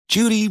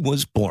Judy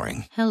was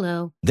boring.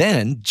 Hello.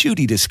 Then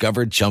Judy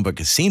discovered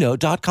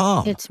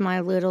ChumbaCasino.com. It's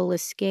my little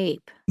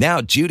escape. Now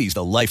Judy's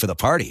the life of the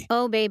party.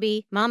 Oh,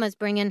 baby, mama's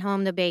bringing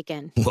home the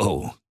bacon.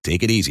 Whoa,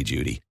 take it easy,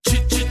 Judy.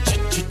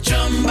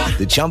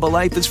 The Chumba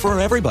life is for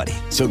everybody.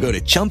 So go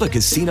to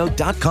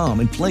ChumbaCasino.com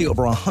and play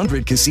over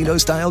 100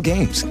 casino-style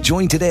games.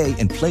 Join today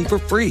and play for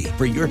free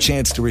for your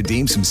chance to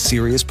redeem some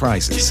serious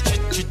prizes.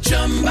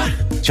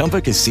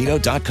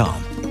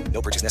 ChumbaCasino.com.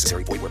 No purchase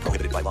necessary. Void where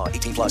prohibited by law.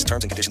 18 plus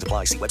terms and conditions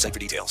apply. See website for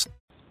details.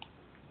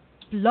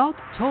 Blog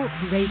Talk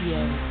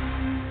Radio.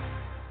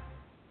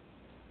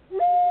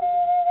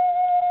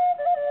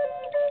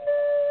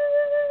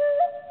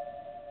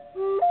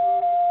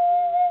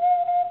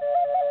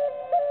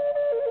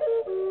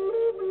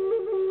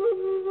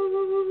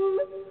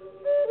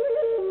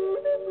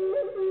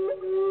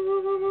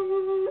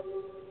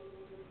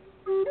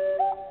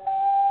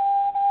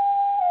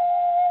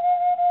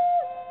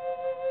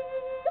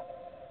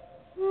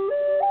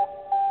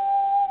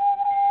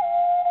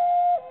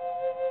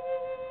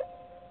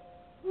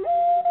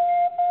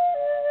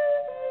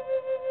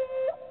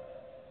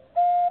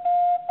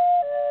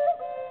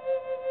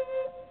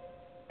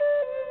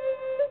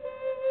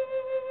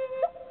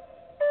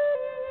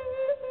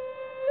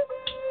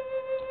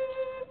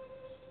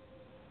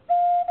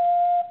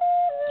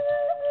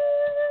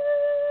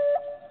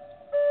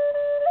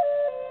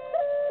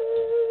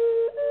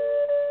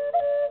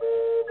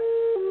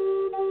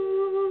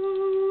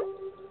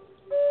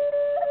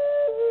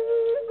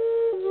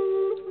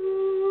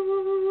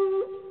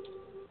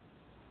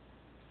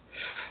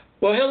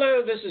 Well,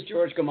 hello, this is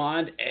George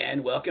Gamond,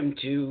 and welcome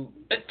to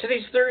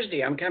today's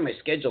Thursday. My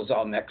schedule's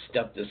all mixed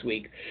up this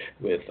week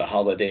with the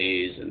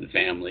holidays and the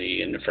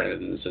family and the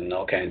friends and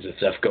all kinds of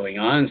stuff going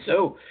on.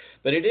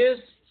 But it is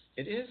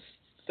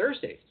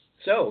Thursday.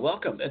 So,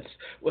 welcome.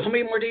 How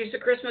many more days to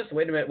Christmas?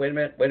 Wait a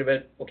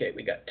minute. Okay,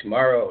 we got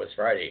tomorrow is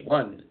Friday.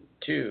 1,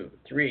 2,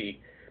 3.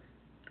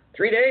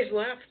 3 days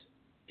left.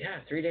 Yeah,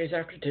 3 days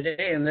after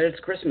today, and then it's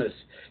Christmas.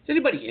 Is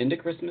anybody into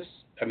Christmas?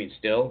 I mean,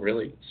 still,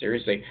 really,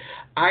 seriously.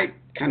 I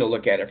kind of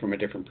look at it from a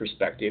different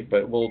perspective,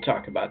 but we'll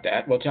talk about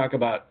that.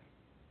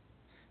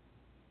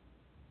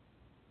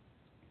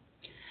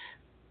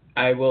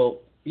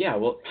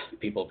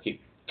 People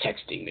keep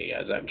texting me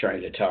as I'm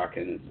trying to talk,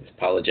 and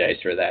apologize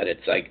for that.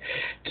 It's like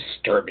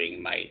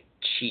disturbing my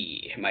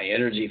chi, my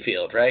energy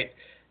field, right?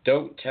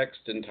 Don't text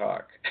and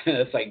talk.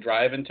 It's like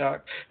drive and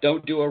talk.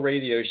 Don't do a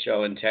radio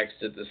show and text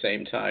at the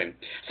same time.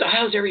 So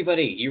how's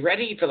everybody? You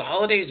ready for the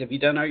holidays? Have you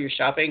done all your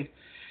shopping?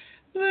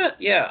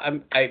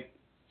 I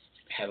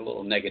had a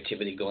little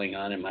negativity going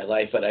on in my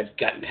life, but I've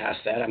gotten past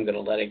that. I'm going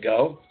to let it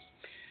go.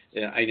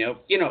 I know,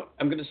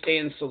 I'm going to stay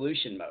in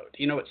solution mode.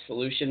 You know what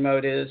solution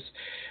mode is?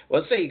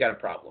 Well, let's say you got a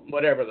problem,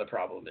 whatever the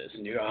problem is,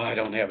 and you go, I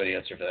don't have an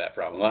answer for that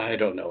problem. I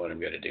don't know what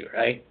I'm going to do,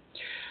 right?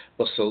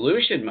 Well,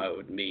 solution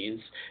mode means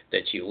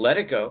that you let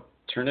it go,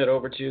 turn it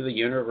over to the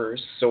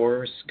universe,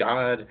 source,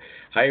 God,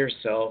 higher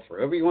self,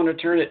 wherever you want to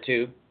turn it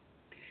to,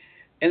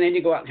 and then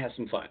you go out and have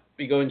some fun.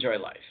 You go enjoy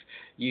life.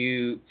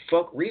 You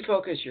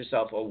refocus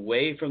yourself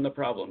away from the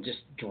problem.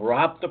 Just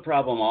drop the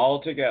problem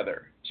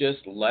altogether.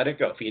 Just let it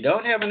go. If you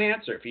don't have an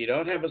answer, if you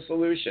don't have a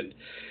solution,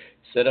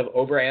 instead of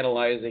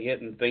overanalyzing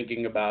it and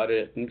thinking about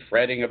it and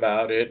fretting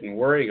about it and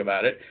worrying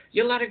about it,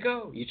 you let it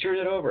go. You turn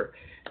it over,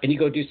 and you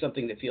go do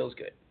something that feels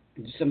good.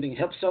 Do something,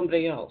 help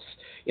somebody else.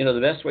 The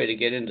best way to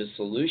get into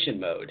solution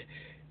mode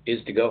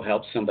is to go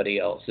help somebody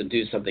else and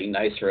do something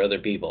nice for other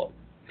people.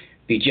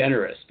 Be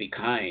generous, be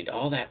kind,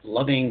 all that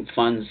loving,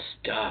 fun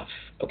stuff.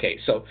 Okay,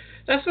 so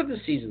that's what the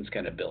season's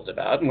kind of built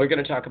about. And we're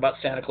going to talk about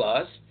Santa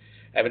Claus.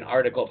 I have an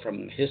article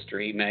from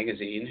History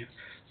magazine,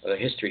 the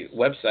History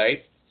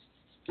website,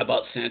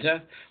 about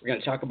Santa. We're going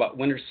to talk about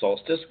winter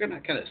solstice. We're going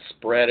to kind of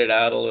spread it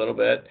out a little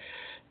bit.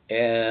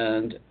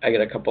 And I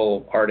got a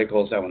couple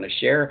articles I want to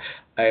share.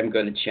 I'm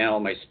going to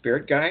channel my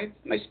spirit guide,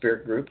 my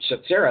spirit group,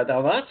 Sara.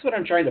 Now, that's what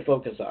I'm trying to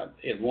focus on,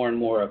 is more and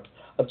more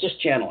of just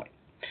channeling.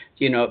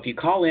 If you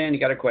call in, you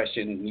got a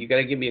question, you got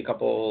to give me a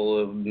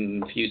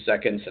few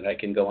seconds, and I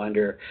can go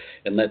under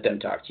and let them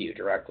talk to you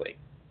directly.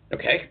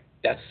 Okay?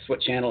 That's what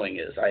channeling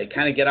is. I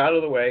kind of get out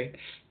of the way.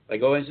 I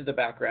go into the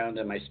background,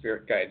 and my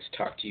spirit guides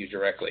talk to you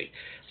directly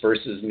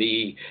versus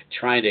me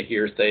trying to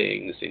hear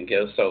things and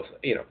go. So,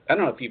 I don't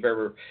know if you've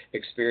ever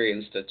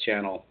experienced a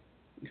channel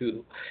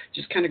who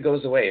just kind of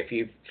goes away. If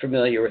you're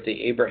familiar with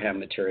the Abraham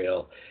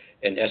material,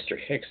 and Esther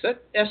Hicks,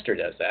 Esther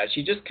does that.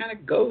 She just kind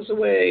of goes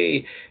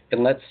away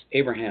and lets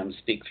Abraham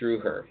speak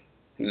through her.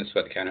 And that's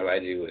what kind of I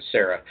do with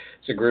Sara.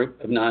 It's a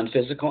group of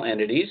non-physical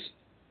entities,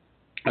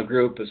 a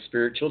group of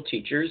spiritual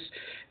teachers,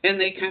 and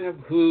they kind of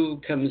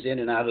who comes in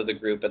and out of the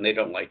group, and they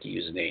don't like to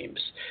use names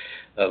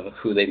of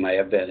who they might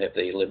have been if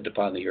they lived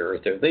upon the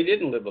earth or if they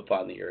didn't live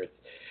upon the earth.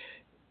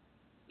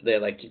 They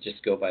like to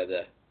just go by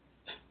the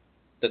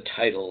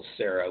title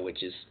Sara,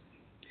 which is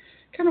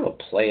kind of a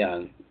play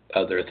on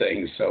other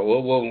things, so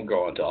we'll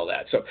go into all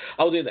that. So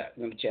I'll do that.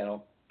 I'm going to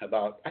channel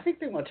about, I think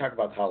they want to talk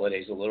about the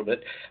holidays a little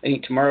bit. I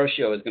think tomorrow's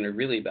show is going to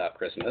really about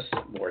Christmas,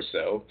 more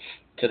so.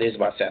 Today's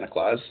about Santa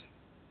Claus,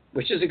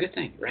 which is a good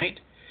thing, right?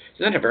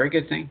 Isn't that a very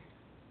good thing?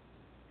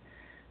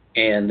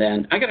 And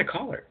then I got a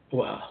caller.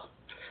 Well,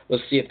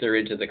 let's see if they're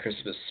into the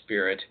Christmas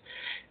spirit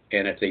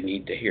and if they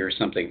need to hear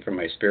something from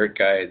my spirit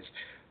guides.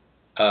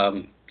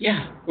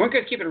 Yeah, we're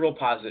going to keep it real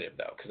positive,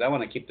 though, because I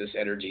want to keep this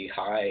energy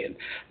high and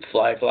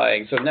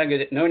flying. So no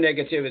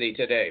negativity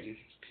today.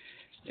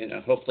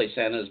 Hopefully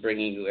Santa's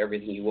bringing you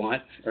everything you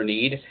want or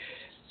need.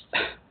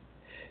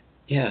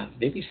 Yeah,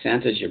 maybe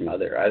Santa's your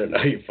mother. I don't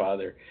know, your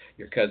father,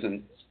 your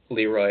cousin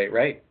Leroy,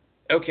 right?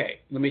 Okay,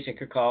 let me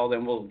take a call.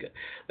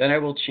 Then I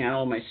will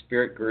channel my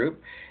spirit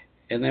group,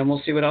 and then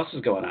we'll see what else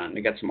is going on.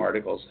 We got some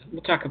articles.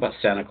 We'll talk about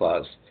Santa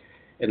Claus,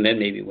 and then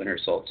maybe winter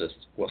solstice.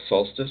 Well,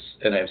 solstice,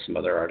 and I have some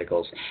other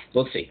articles.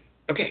 We'll see.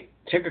 Okay,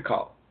 take a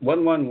call.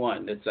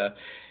 111.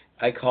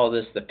 I call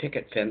this the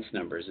picket fence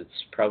numbers. It's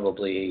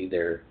probably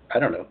either, I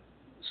don't know,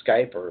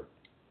 Skype or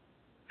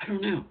I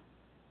don't know.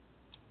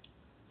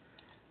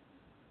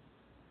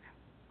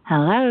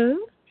 Hello.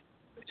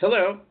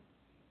 Hello.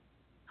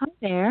 Hi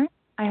there.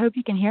 I hope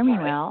you can hear me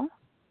well.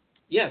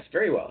 Yes,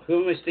 very well.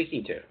 Who am I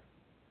speaking to?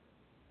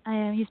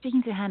 You're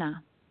speaking to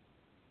Hannah.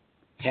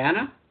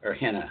 Hannah or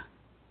Hannah?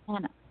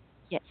 Hannah.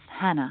 Yes,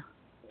 Hannah.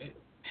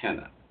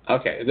 Hannah.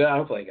 Okay,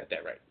 hopefully I got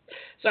that right.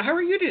 So how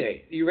are you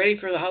today? You ready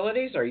for the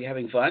holidays? Are you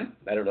having fun?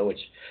 I don't know which.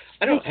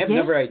 I have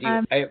never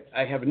idea.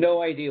 I have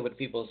no idea what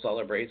people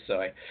celebrate,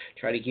 so I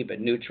try to keep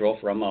it neutral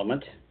for a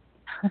moment.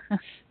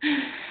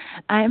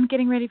 I'm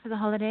getting ready for the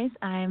holidays.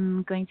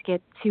 I'm going to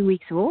get 2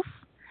 weeks off,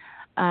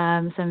 so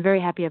I'm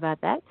very happy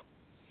about that.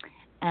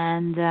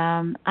 And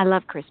I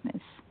love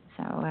Christmas,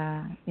 so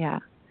yeah,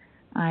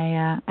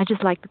 I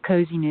just like the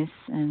coziness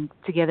and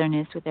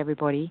togetherness with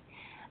everybody.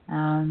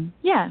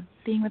 Yeah,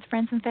 being with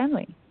friends and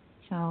family.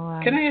 So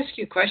can I ask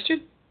you a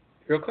question,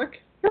 real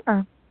quick?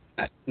 Sure.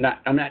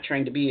 I'm not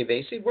trying to be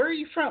evasive. Where are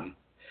you from?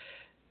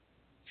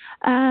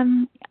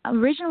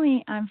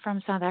 Originally, I'm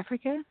from South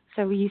Africa,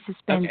 so we used to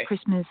spend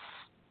Christmas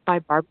by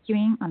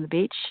barbecuing on the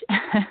beach.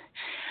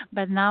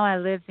 But now I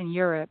live in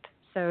Europe,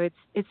 so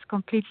it's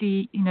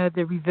completely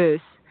the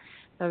reverse.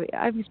 So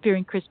I've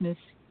experienced Christmas,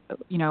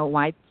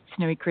 white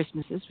snowy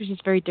Christmases, which is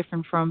very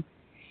different from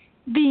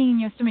being in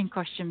your swimming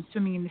costume,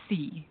 swimming in the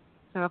sea.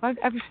 So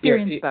I've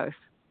experienced both.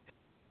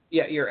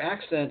 Yeah, your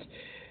accent.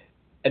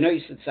 I know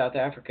you said South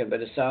African,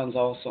 but it sounds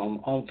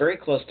also very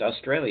close to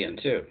Australian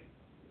too.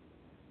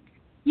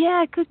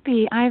 Yeah, it could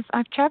be.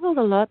 I've traveled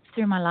a lot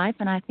through my life,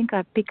 and I think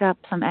I pick up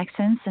some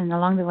accents, and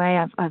along the way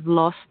I've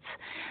lost,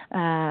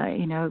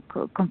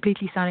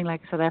 completely sounding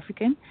like a South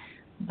African,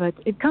 but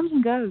it comes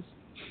and goes.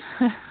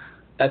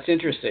 That's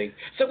interesting.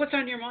 So what's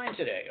on your mind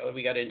today?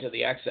 We got into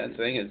the accent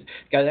thing.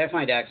 Guys, I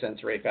find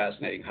accents very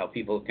fascinating, how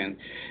people can,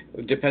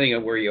 depending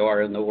on where you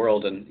are in the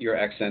world and your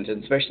accent,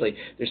 and especially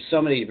there's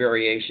so many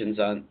variations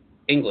on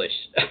English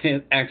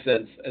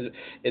accents.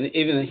 And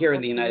even here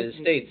in the United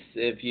States,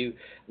 if you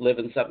live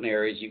in some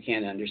areas, you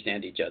can't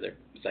understand each other.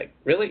 It's like,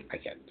 really? I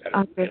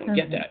don't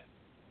get that.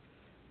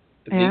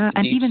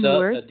 And even the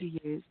words you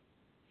use.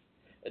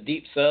 A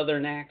deep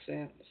Southern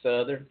accent,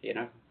 Southern,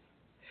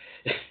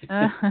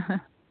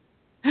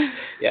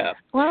 Yeah.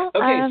 Well,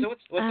 okay, so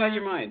what's on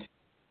your mind?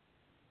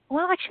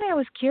 Well, actually, I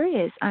was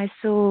curious. I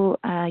saw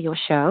your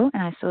show,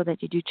 and I saw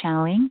that you do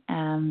channeling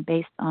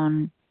based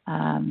on,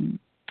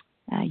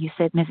 you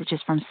said messages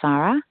from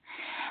Sara,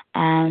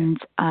 and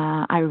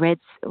I read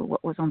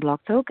what was on Blog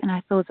Talk, and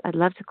I thought I'd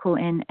love to call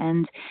in,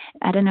 and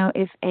I don't know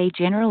if a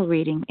general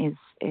reading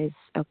is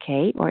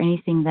okay, or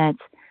anything that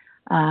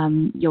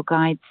your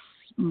guides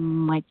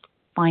might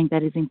find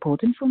that is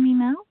important for me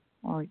now,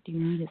 or do you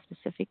need a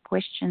specific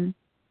question?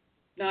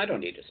 No, I don't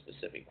need a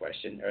specific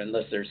question, or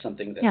unless there's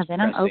something that's then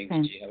pressing. I'm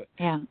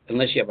open.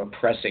 Unless you have a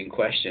pressing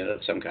question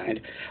of some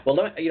kind. Well,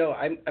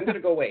 I'm going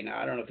to go away now.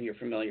 I don't know if you're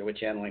familiar with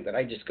channeling, but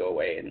I just go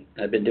away, and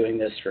I've been doing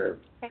this for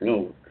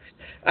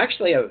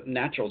actually a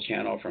natural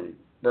channel from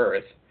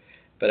birth,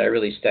 but I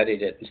really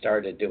studied it and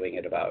started doing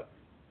it about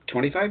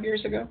 25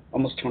 years ago,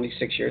 almost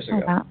 26 years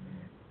ago. Oh, wow.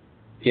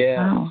 Yes,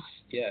 wow.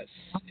 yes,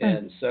 Okay.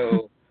 and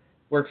so.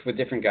 Works with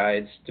different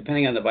guides,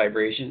 depending on the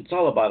vibration. It's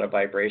all about a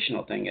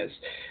vibrational thing.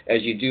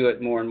 As you do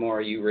it more and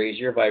more, you raise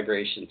your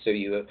vibration, so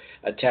you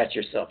attach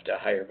yourself to a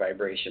higher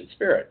vibration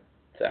spirit.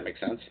 Does that make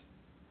sense?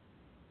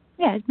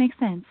 Yeah, it makes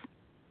sense.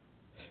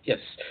 Yes.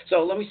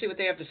 So let me see what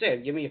they have to say.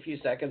 Give me a few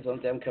seconds.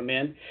 Let them come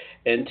in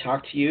and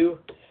talk to you.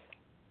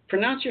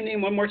 Pronounce your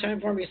name one more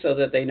time for me so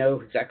that they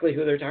know exactly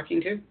who they're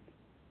talking to.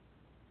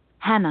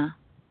 Hannah.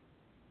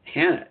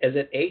 Hannah. Is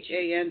it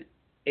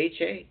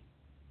H-A-N-H-A?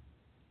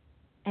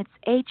 It's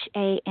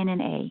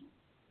H-A-N-N-A.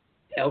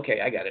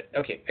 Okay, I got it.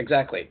 Okay,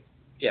 exactly.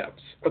 Yeah.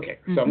 Okay,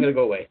 so I'm going to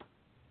go away.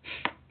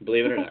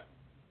 Believe it or not.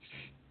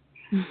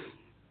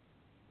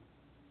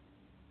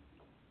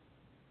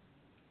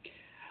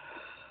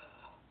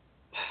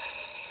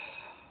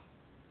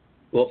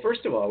 Well,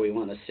 first of all, we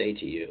want to say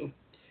to you,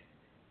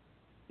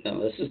 no,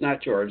 this is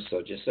not George,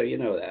 so just so you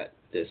know that.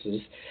 This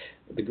is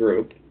the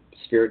group.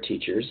 spirit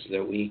teachers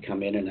that we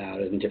come in and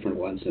out and different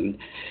ones, and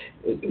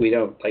we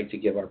don't like to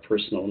give our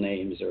personal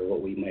names or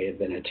what we may have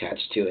been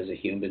attached to as a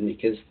human,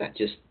 because that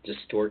just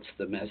distorts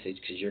the message,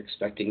 because you're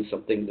expecting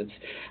something that's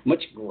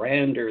much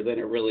grander than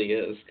it really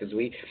is, because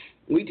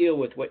we deal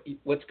with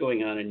what's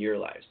going on in your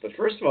lives. But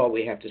first of all,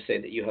 we have to say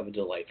that you have a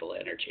delightful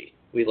energy.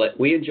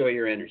 We enjoy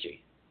your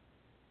energy.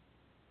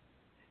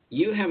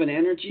 You have an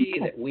energy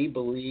that we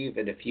believe,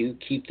 and if you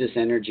keep this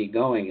energy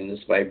going and this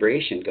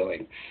vibration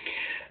going,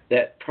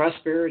 that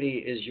prosperity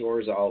is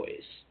yours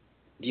always.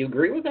 Do you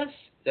agree with us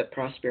that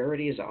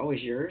prosperity is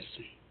always yours?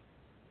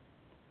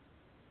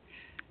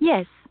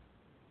 Yes.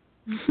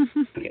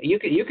 Okay,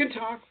 you can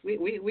talk.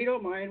 We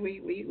don't mind.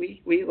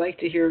 We like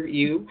to hear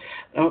you.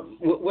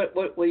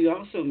 What we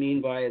also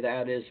mean by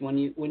that is when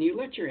you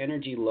let your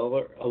energy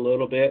lower a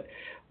little bit,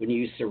 when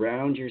you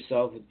surround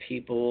yourself with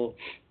people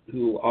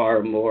who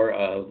are more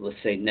of, let's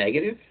say,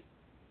 negative,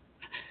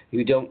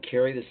 who don't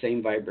carry the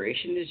same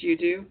vibration as you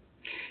do,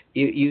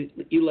 you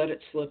let it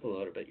slip a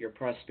little bit. Your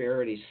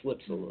prosperity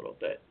slips a little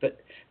bit.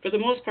 But for the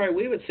most part,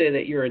 we would say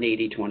that you're an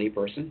 80-20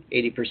 person,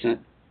 80%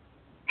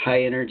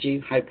 high energy,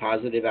 high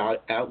positive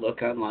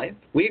outlook on life.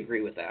 We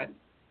agree with that.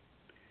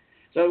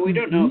 So we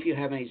don't know if you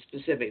have any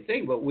specific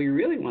thing, but we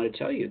really want to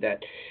tell you that,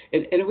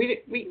 and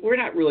we're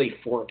not really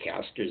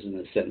forecasters in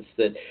the sense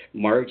that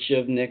March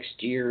of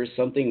next year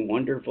something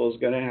wonderful is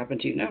going to happen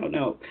to you.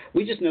 No.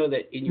 We just know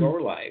that in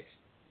your life,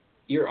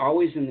 you're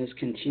always in this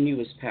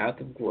continuous path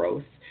of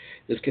growth,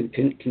 this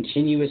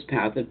continuous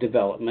path of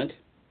development.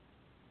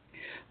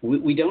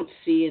 We don't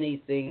see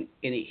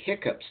any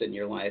hiccups in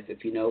your life,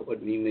 if you know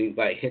what we mean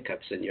by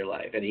hiccups in your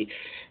life,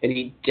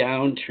 any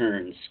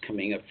downturns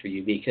coming up for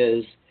you,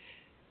 because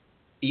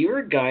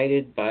you're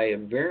guided by a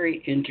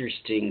very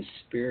interesting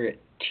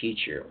spirit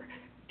teacher.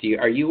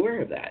 Are you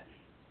aware of that?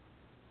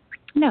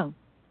 No.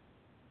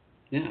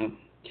 No.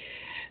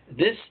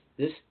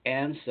 This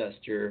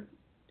ancestor,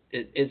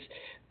 it's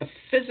a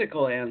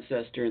physical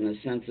ancestor in the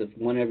sense of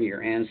one of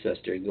your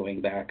ancestors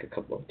going back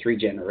three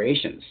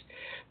generations,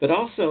 but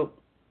also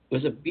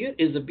is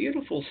a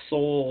beautiful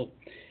soul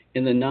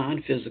in the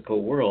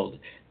non-physical world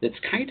that's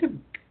kind of,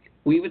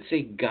 we would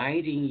say,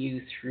 guiding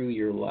you through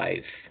your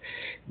life,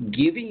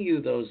 giving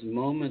you those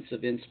moments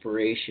of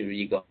inspiration where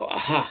you go,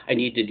 aha, I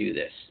need to do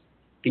this.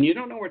 And you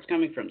don't know where it's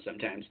coming from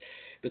sometimes,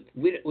 but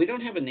we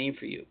don't have a name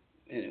for you.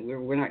 And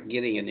we're not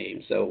getting a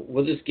name, so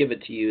we'll just give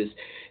it to you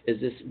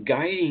as this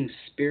guiding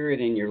spirit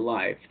in your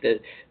life that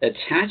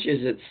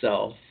attaches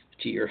itself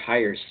to your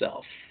higher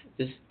self.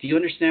 Do you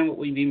understand what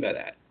we mean by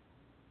that?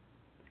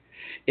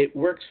 It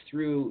works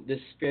through this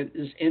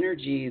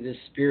energy. This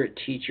spirit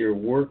teacher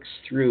works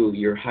through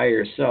your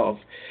higher self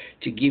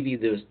to give you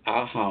those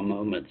aha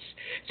moments.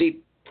 See,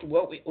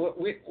 what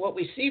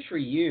we see for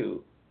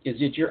you is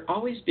that you're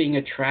always being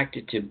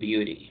attracted to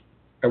beauty.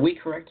 Are we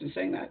correct in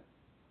saying that?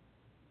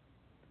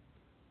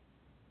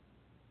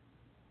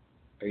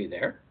 Are you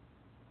there?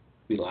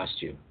 We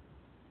lost you.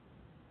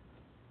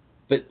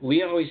 But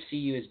we always see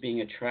you as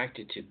being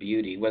attracted to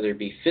beauty, whether it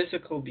be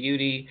physical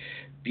beauty,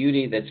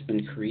 beauty that's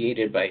been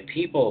created by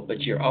people, but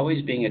you're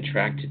always being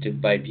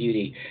attracted by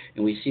beauty.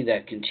 And we see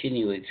that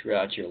continually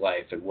throughout your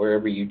life. And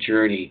wherever you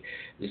journey,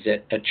 is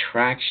that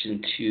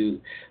attraction to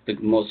the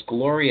most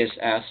glorious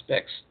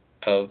aspects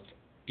of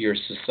your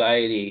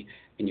society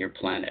and your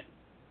planet.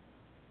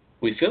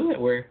 We feel that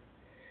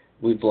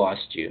we've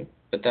lost you,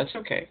 but that's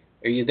okay.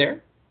 Are you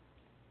there?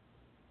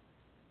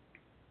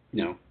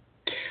 No.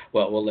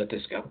 Well, we'll let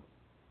this go.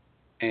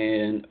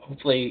 And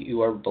hopefully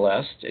you are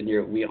blessed, and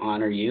we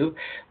honor you.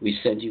 We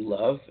send you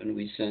love, and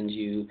we send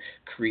you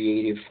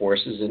creative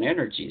forces and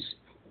energies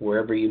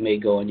wherever you may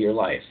go in your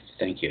life.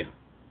 Thank you.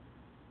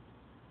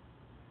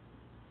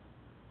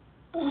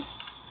 Oh.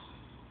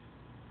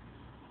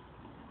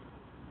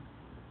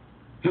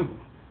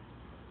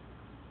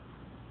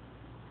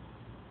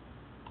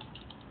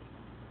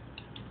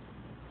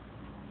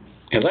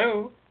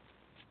 Hello?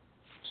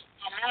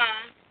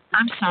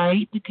 I'm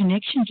sorry, the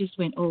connection just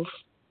went off.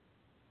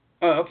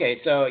 Oh, okay.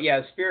 So,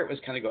 yeah, Spirit was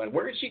kind of going,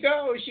 where did she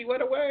go? She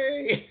went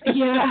away.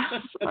 Yeah,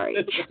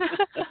 sorry.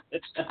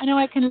 I know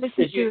I can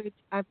listen to it.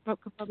 I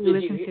could probably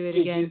listen to it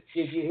again.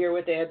 Did you hear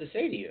what they had to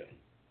say to you?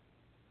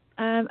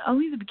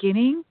 Only the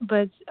beginning,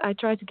 but I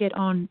tried to get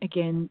on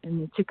again,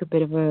 and it took a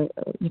bit of a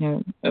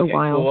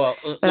while. Well,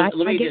 but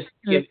let me give.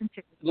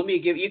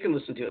 You can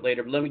listen to it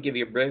later, but let me give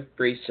you a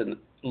brief and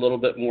a little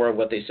bit more of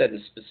what they said,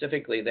 and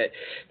specifically that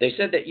they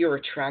said that you're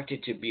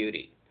attracted to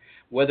beauty,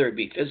 whether it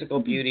be physical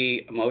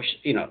beauty, emotion,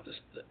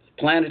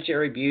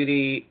 planetary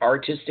beauty,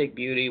 artistic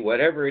beauty,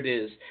 whatever it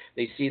is.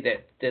 They see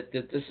that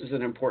this is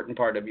an important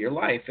part of your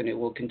life, and it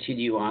will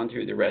continue on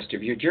through the rest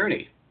of your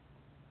journey.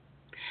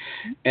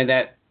 And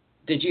that.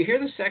 Did you hear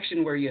the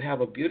section where you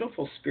have a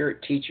beautiful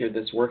spirit teacher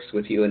that works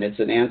with you, and it's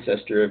an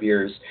ancestor of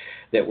yours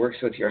that works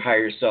with your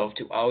higher self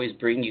to always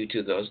bring you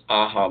to those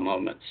aha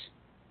moments?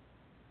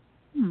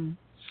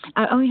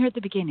 I only heard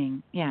the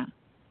beginning, yeah.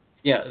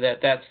 Yeah,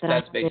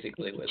 that's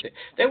basically what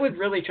they would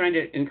really trying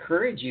to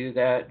encourage you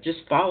that just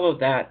follow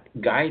that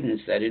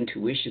guidance, that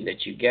intuition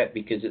that you get,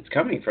 because it's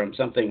coming from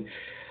something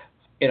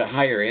in a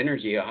higher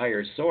energy, a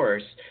higher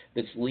source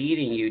that's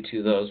leading you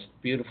to those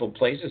beautiful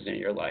places in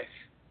your life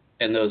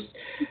and those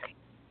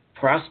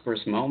prosperous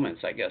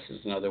moments, I guess is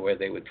another way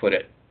they would put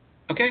it.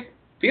 Okay,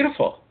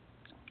 beautiful.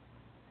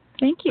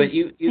 Thank you. But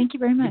you Thank you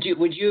very much.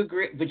 Would you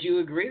agree? Would you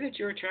agree that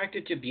you're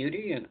attracted to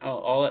beauty and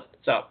all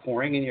that's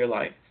outpouring in your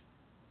life?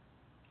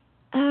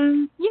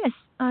 Yes.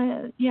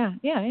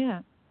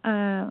 Yeah.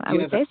 I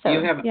would say so.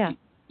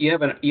 You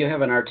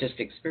have an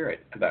artistic spirit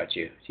about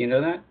you. Do you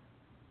know that?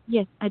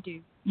 Yes, I do.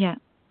 Yeah.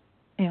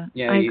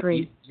 I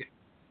agree.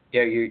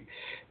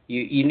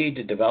 You need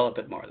to develop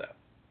it more, though.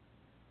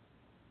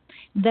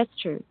 That's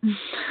true.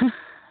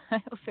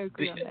 I also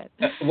agree on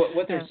that.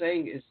 What they're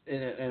saying is,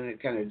 and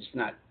it kind of just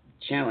not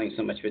channeling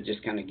so much, but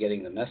just kind of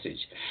getting the message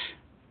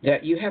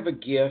that you have a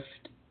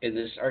gift in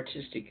this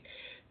artistic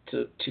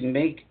to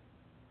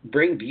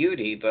bring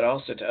beauty, but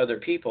also to other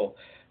people,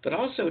 but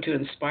also to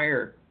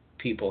inspire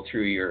people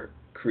through your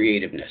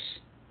creativeness.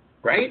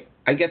 Right?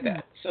 I get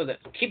that. So that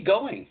keep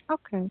going.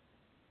 Okay.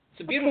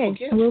 It's a beautiful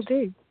gift. Will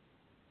do.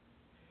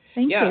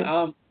 Thank you.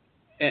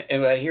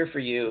 And what I hear for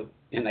you,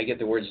 and I get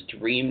the words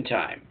dream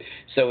time.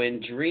 So in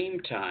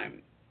dream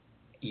time,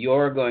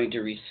 you're going to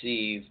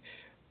receive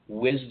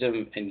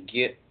wisdom and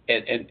get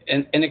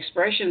and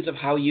expressions of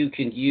how you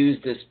can use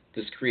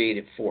this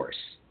creative force.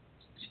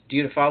 Do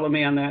you follow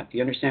me on that? Do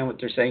you understand what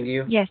they're saying to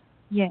you? Yes,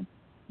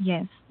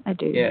 I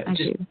do. Yeah, I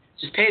do.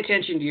 Just pay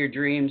attention to your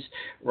dreams,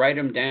 write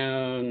them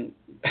down,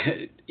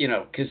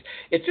 because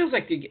it feels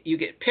like you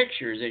get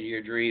pictures in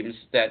your dreams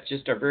that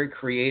just are very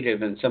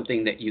creative and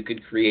something that you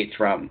could create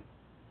from.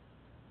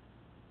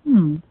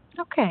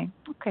 Okay.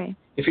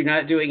 If you're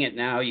not doing it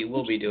now, you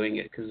will be doing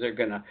it because they're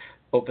going to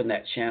open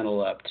that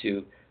channel up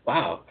to,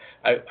 wow,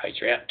 I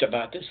dreamt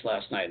about this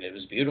last night and it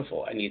was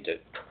beautiful. I need to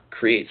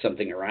create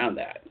something around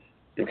that.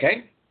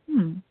 Okay?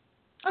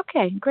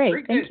 Okay,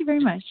 great. Thank you very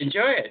much.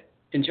 Enjoy it.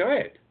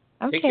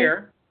 Okay. Take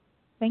care.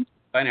 Thank you.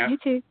 Bye now. You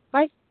too.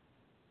 Bye.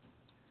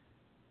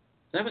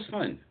 That was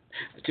fun.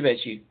 Too bad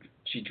she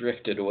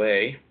drifted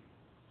away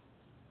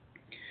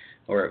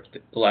or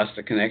lost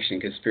the connection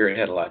because Spirit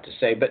had a lot to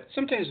say. But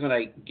sometimes when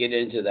I get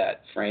into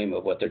that frame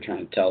of what they're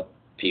trying to tell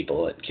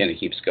people, it kind of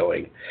keeps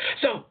going.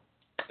 So,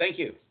 thank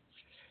you.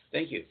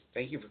 Thank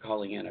you for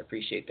calling in. I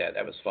appreciate that.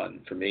 That was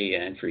fun for me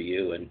and for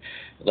you and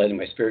letting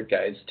my spirit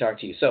guides talk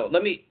to you. So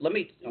let me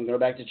I'm going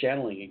back to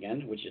channeling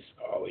again, which is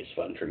always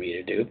fun for me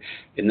to do.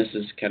 And this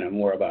is kind of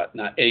more about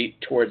not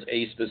towards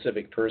a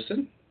specific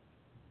person,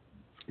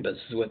 but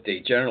this is what they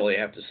generally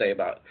have to say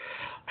about,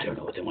 I don't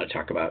know what they want to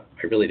talk about.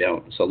 I really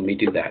don't. So let me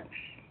do that.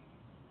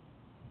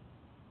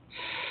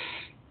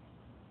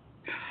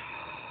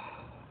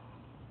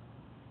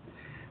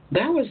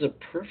 That was a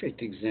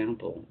perfect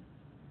example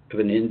of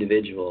an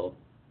individual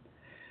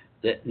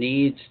that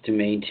needs to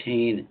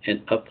maintain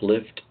and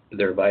uplift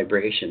their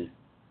vibration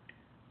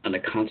on a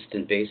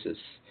constant basis.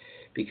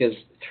 Because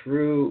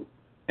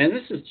and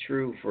this is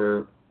true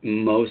for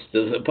most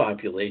of the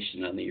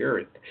population on the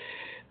earth,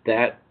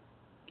 that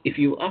if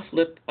you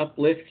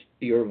uplift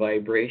your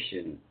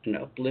vibration and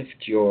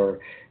uplift your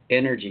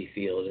energy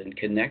field and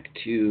connect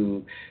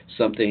to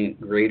something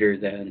greater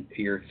than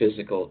your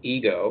physical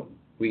ego,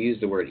 we use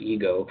the word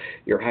ego,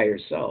 your higher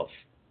self,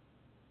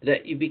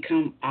 that you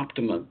become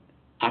optimum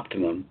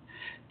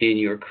in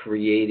your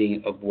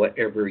creating of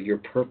whatever your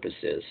purpose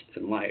is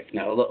in life.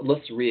 Now,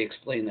 let's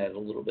re-explain that a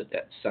little bit.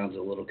 That sounds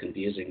a little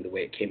confusing the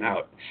way it came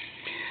out.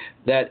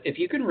 That if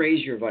you can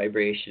raise your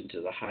vibration to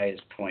the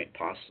highest point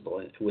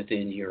possible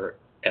within your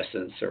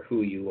essence or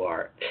who you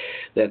are,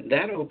 then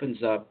that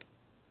opens up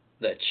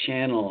the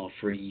channel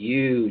for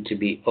you to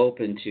be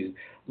open to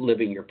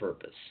living your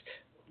purpose,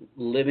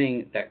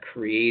 living that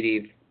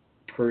creative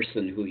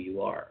person who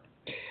you are.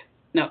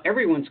 Now,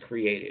 everyone's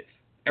creative.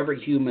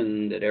 Every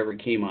human that ever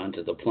came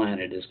onto the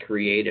planet is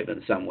creative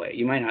in some way.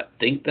 You might not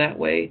think that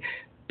way,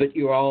 but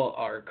you all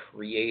are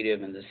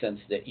creative in the sense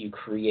that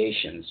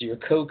you're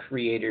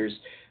co-creators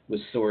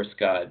with Source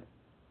God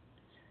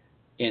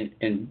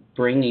in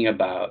bringing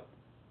about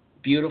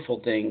beautiful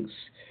things,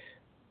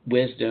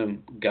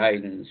 wisdom,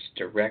 guidance,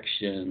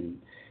 direction.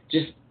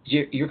 Just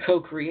you're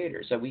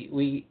co-creators. So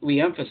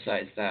we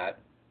emphasize that.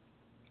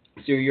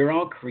 So you're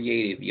all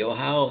creative. You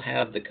all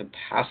have the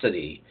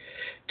capacity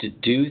to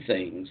do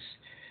things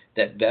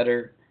that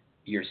better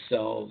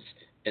yourselves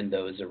and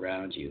those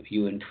around you.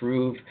 You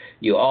improve.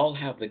 You all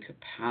have the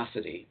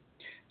capacity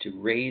to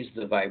raise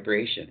the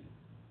vibration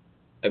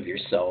of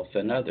yourself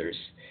and others,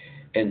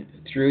 and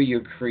through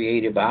your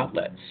creative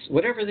outlets,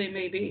 whatever they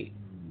may be,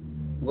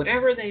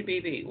 whatever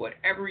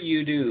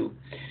you do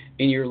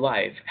in your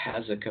life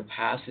has a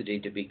capacity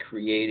to be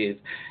creative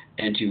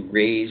and to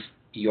raise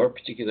your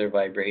particular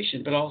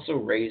vibration, but also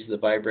raise the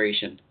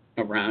vibration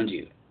around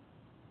you.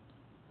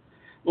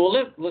 Well,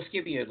 let's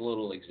give you a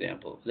little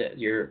example. That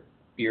you're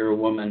a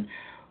woman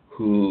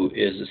who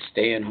is a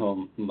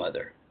stay-at-home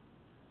mother.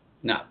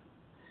 Now,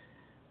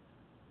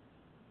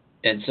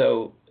 and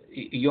so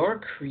your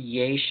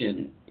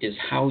creation is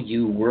how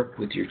you work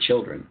with your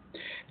children.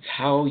 It's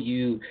how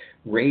you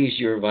raise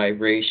your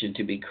vibration,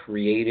 to be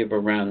creative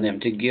around them,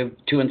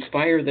 to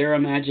inspire their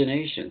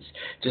imaginations,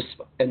 to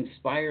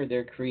inspire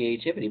their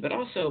creativity, but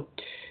also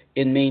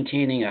in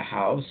maintaining a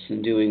house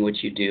and doing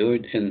what you do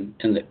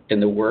in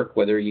the work,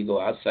 whether you go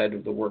outside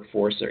of the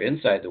workforce or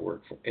inside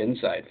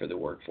for the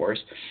workforce,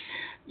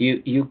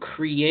 you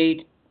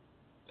create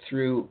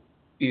through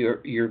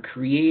you're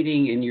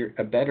creating in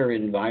a better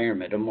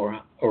environment,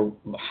 a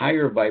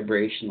higher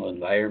vibrational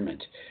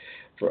environment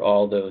for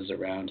all those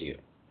around you.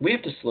 We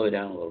have to slow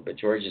down a little bit.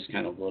 George is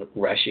kind of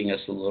rushing us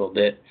a little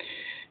bit,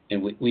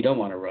 and we don't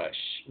want to rush.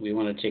 We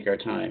want to take our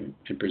time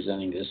in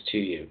presenting this to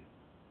you.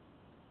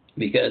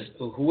 Because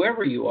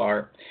whoever you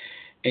are,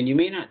 and you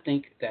may not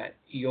think that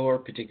your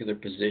particular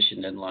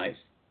position in life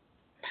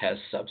has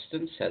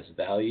substance, has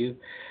value,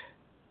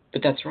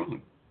 but that's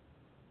wrong.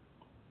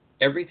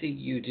 Everything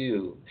you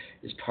do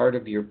is part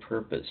of your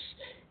purpose.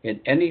 And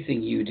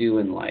anything you do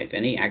in life,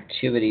 any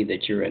activity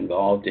that you're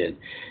involved in,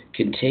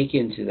 can take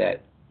into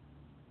that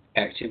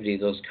activity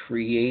those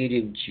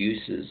creative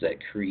juices, that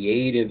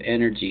creative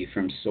energy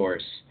from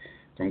Source,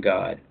 from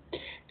God.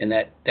 And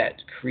that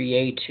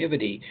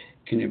creativity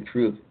can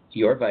improve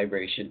your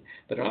vibration,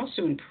 but it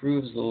also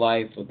improves the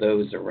life of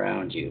those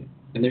around you.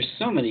 And there's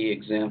so many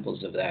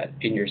examples of that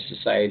in your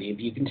society. If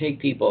you can take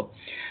people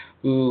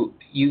who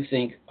you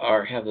think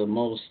have the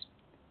most,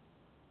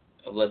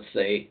 let's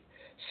say,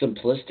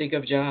 simplistic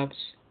of jobs,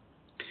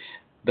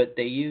 but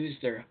they use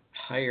their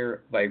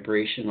higher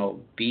vibrational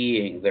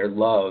being, their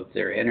love,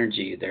 their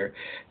energy,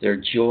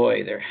 their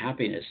joy, their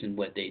happiness in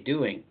what they're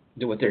doing,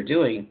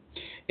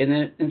 and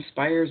then it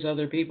inspires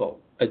other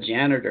people. A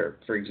janitor,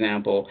 for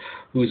example,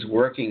 who's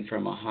working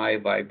from a high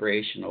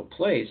vibrational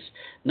place,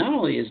 not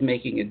only is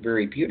making it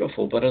very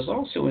beautiful, but is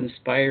also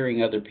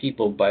inspiring other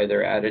people by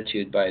their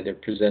attitude, by their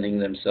presenting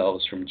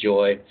themselves from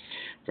joy,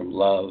 from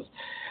love.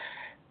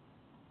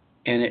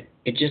 And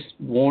it just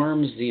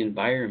warms the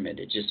environment.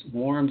 It just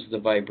warms the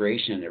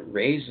vibration. It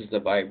raises the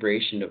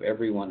vibration of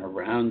everyone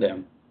around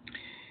them.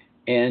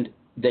 And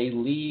they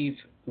leave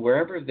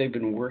wherever they've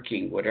been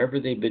working,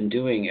 whatever they've been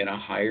doing, in a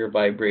higher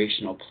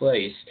vibrational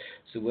place.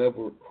 So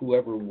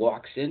whoever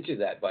walks into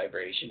that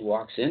vibration,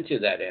 walks into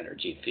that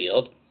energy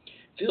field,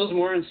 feels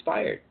more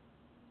inspired.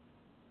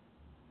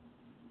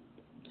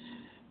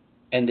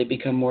 And they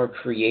become more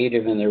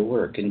creative in their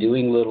work and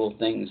doing little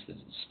things that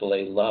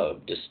display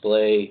love,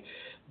 display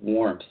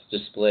warmth,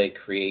 display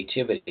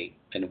creativity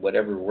in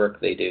whatever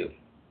work they do.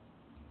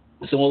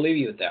 So we'll leave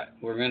you with that.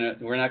 We're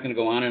not going to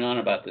go on and on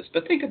about this,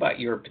 but think about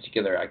your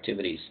particular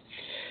activities.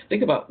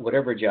 Think about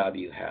whatever job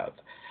you have.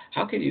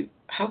 How can you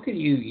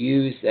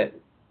use that?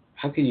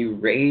 How can you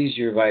raise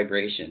your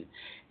vibration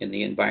in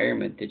the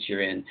environment that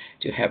you're in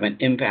to have an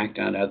impact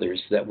on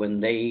others, that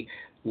when they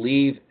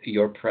leave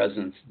your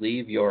presence,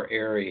 leave your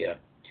area,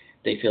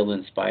 they feel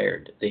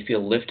inspired, they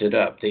feel lifted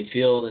up, they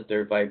feel that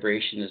their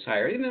vibration is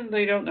higher, even though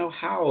they don't know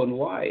how and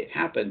why it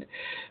happened.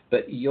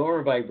 But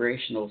your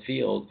vibrational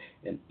field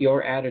and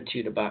your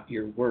attitude about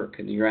your work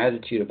and your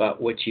attitude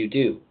about what you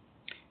do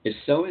is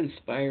so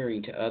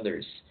inspiring to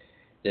others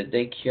that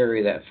they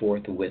carry that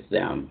forth with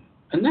them.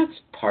 And that's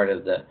part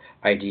of the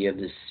idea of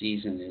this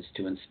season, is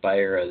to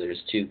inspire others,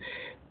 to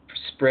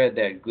spread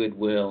that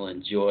goodwill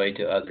and joy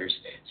to others.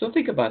 So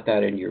think about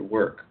that in your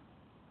work.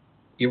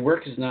 Your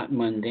work is not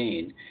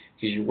mundane,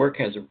 because your work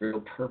has a real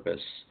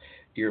purpose.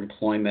 Your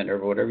employment, or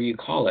whatever you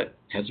call it,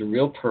 has a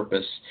real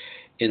purpose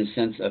in the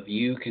sense of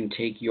you can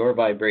take your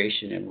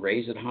vibration and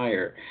raise it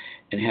higher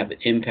and have an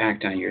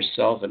impact on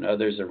yourself and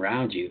others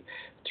around you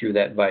through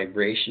that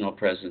vibrational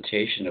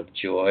presentation of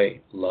joy,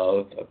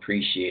 love,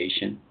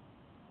 appreciation.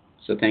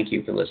 So thank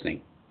you for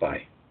listening.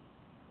 Bye.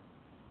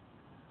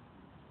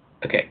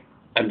 Okay,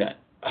 I'm done.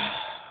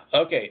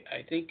 Okay,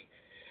 I think,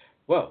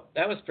 whoa,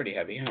 that was pretty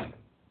heavy, huh?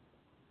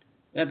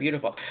 Yeah,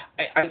 beautiful.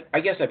 I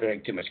guess I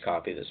drank too much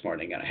coffee this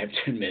morning, and I have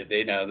to admit,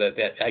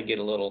 that I get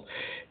a little,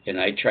 and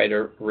I try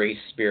to race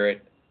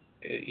spirit,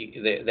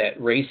 that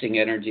racing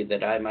energy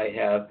that I might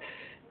have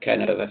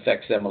kind of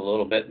affects them a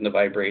little bit in the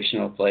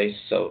vibrational place.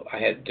 So I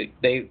had to,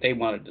 they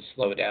wanted to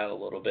slow down a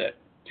little bit.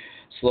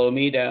 Slow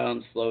me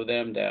down, slow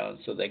them down,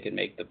 so they can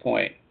make the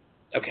point.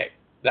 Okay,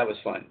 that was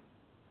fun.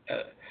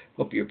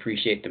 Hope you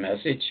appreciate the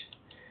message.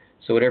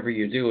 So whatever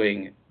you're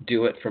doing,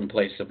 do it from a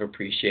place of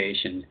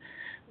appreciation.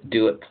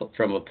 Do it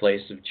from a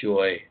place of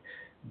joy.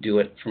 Do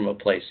it from a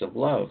place of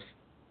love.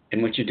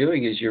 And what you're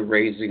doing is you're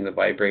raising the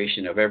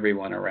vibration of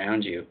everyone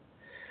around you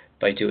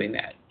by doing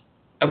that.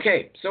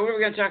 Okay, so what are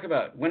we going to talk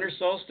about? Winter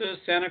solstice,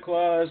 Santa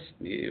Claus,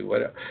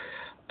 whatever.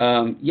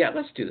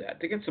 Let's do that.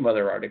 To get some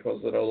other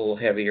articles that are a little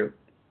heavier.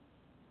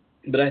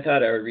 But I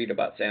thought I would read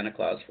about Santa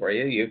Claus for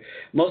you.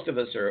 Most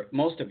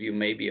of you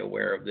may be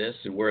aware of this,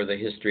 aware of the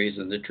histories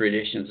and the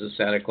traditions of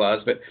Santa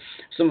Claus, but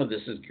some of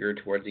this is geared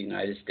towards the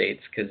United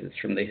States because it's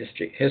from the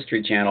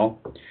History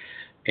Channel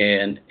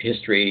and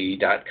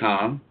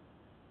History.com.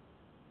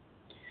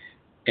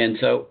 And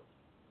so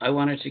I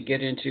wanted to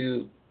get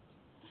into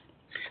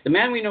The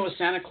man we know as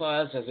Santa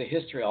Claus has a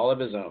history all of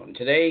his own.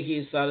 Today he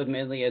is thought of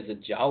mainly as a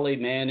jolly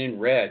man in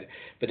red,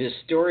 but his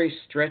story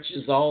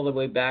stretches all the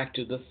way back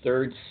to the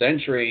 3rd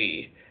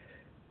century.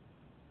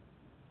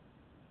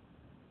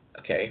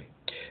 Okay,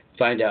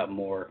 find out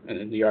more. And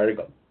in the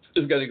article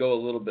is going to go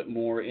a little bit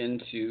more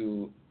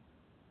into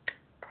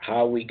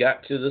how we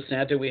got to the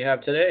Santa we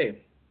have today.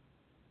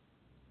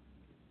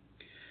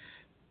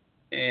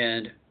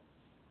 And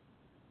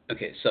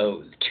okay,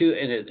 so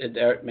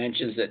it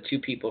mentions that 2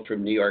 people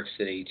from New York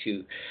City,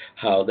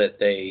 how that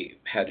they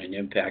had an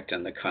impact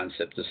on the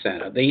concept of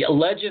Santa. The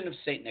legend of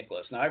St.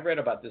 Nicholas. Now, I've read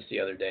about this the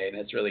other day, and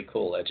it's a really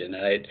cool legend.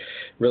 And I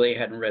really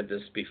hadn't read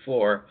this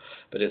before,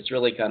 but it's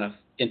really kind of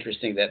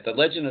interesting that the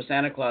legend of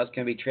Santa Claus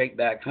can be traced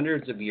back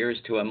hundreds of years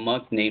to a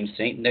monk named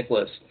St.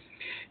 Nicholas.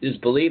 It is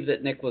believed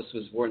that Nicholas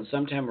was born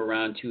sometime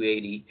around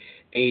 280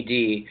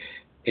 A.D.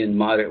 in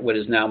what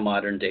is now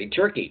modern-day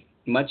Turkey.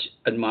 Much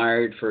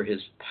admired for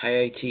his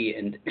piety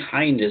and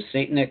kindness,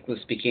 St. Nicholas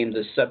became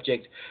the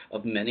subject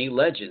of many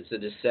legends.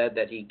 It is said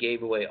that he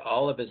gave away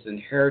all of his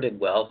inherited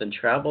wealth and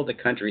traveled the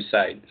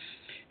countryside,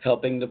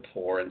 helping the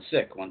poor and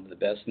sick. One of the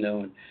best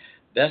known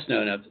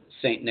of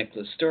St.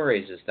 Nicholas'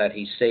 stories is that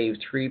he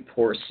saved 3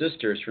 poor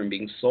sisters from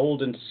being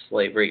sold into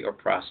slavery or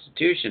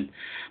prostitution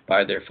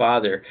by their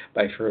father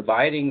by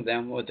providing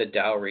them with a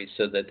dowry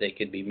so that they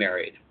could be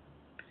married.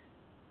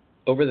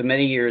 Over the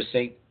many years,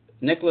 St.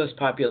 Nicholas'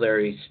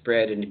 popularity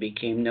spread and he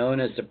became known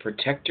as the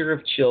protector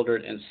of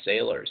children and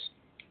sailors.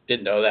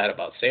 Didn't know that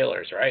about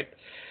sailors, right?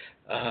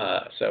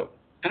 So,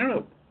 I don't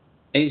know,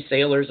 any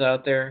sailors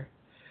out there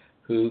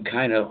who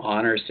kind of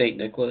honor St.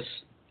 Nicholas?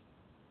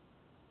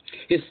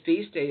 His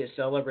feast day is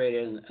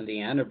celebrated on the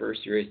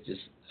anniversary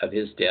of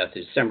his death,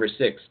 December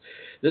 6th.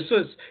 This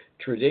was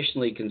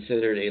traditionally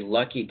considered a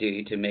lucky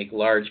day to make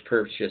large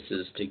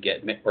purchases to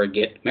get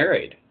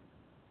married.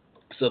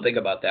 So think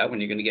about that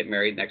when you're going to get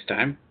married next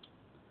time.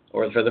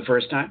 Or for the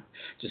first time.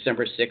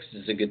 December 6th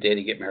is a good day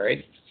to get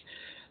married.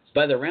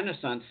 By the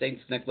Renaissance, St.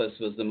 Nicholas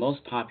was the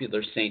most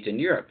popular saint in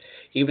Europe,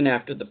 even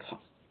after the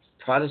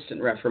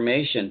Protestant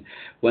Reformation,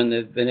 when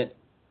the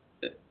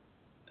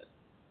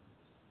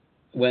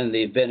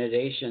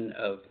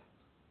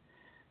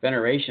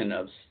veneration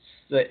of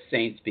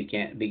saints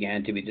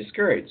began to be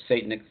discouraged.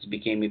 St. Nicholas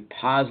became a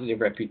positive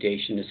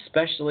reputation,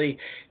 especially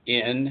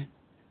in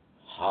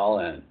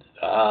Holland.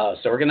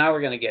 So we're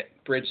going to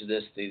bridge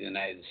this to the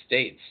United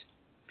States.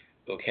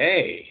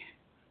 Okay.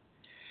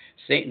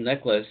 St.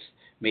 Nicholas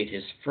made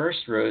his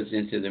first roads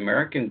into the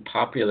American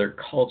popular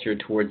culture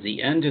towards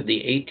the end of the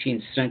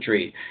 18th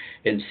century.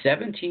 In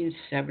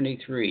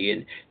 1773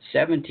 and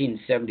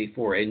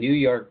 1774, a New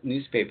York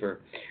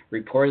newspaper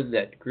reported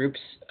that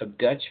groups of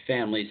Dutch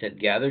families had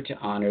gathered to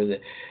honor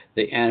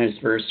the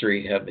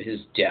anniversary of his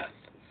death.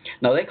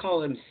 Now, they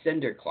call him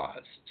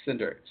Sinterklaas.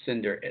 Sinter,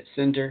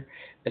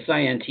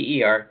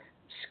 S-I-N-T-E-R,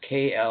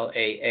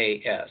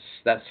 K-L-A-A-S.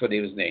 That's what he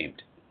was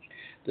named.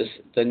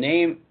 The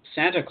name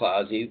Santa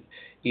Claus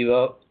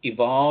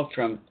evolved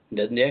from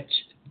Nick's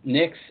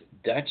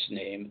Dutch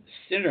name,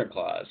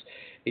 Sinterklaas,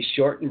 a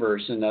shortened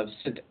version of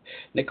St.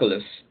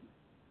 Nicholas,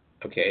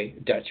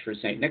 Dutch for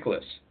St.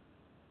 Nicholas.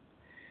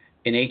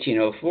 In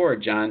 1804,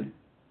 John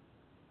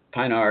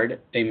Pinard,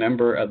 a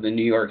member of the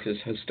New York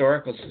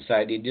Historical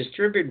Society,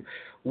 distributed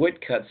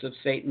woodcuts of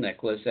St.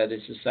 Nicholas at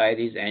his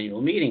society's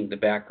annual meeting. The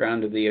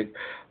background of the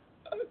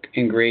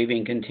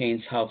engraving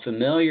contains how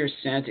familiar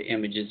Santa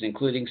images,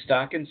 including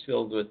stockings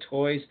filled with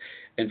toys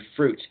and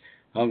fruit,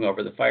 hung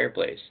over the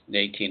fireplace. In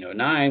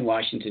 1809,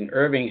 Washington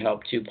Irving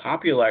helped to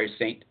popularize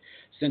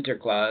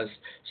Sinterklaas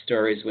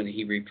stories when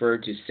he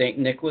referred to St.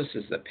 Nicholas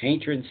as the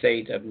patron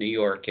saint of New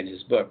York in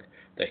his book,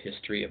 The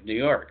History of New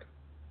York.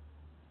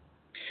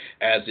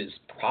 As his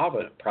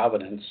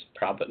prominence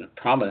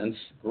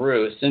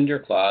grew,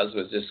 Sinterklaas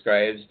was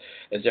described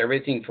as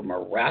everything from a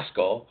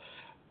rascal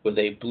with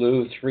a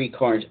blue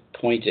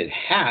three-pointed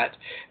hat,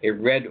 a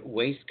red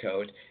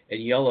waistcoat,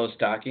 and yellow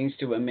stockings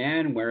to a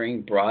man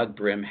wearing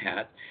broad-brim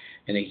hat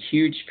and a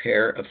huge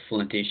pair of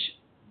flintish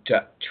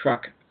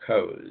truck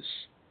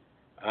hose.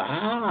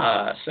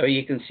 So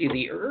you can see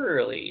the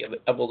early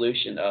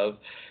evolution of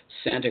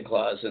Santa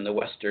Claus in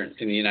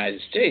the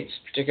United States,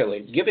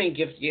 particularly.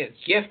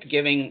 Gift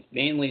giving,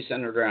 mainly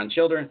centered around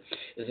children,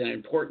 is an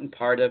important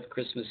part of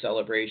Christmas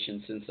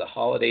celebration since the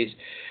holiday's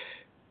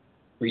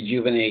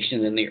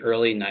rejuvenation in the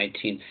early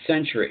 19th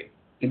century.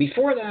 And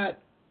before that,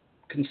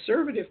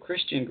 conservative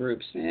Christian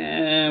groups,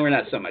 we're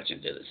not so much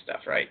into this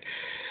stuff, right?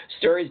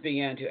 Stories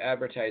began to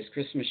advertise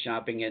Christmas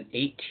shopping in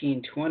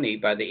 1820.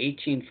 By the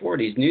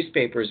 1840s,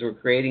 newspapers were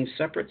creating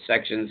separate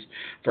sections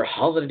for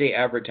holiday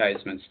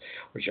advertisements,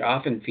 which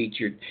often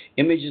featured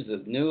images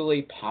of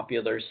newly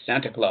popular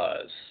Santa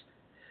Claus.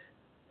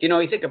 You know,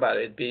 you think about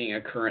it being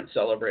a current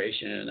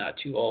celebration and not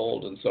too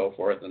old and so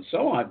forth and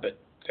so on, but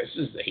this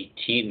is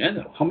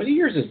how many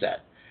years is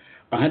that?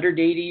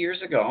 180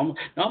 years ago,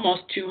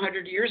 almost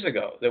 200 years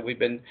ago, that we've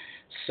been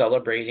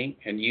celebrating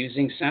and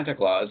using Santa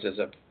Claus as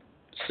a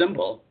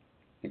symbol,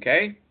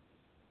 okay?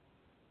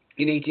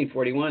 In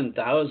 1841,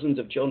 thousands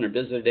of children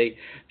visited a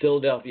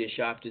Philadelphia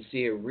shop to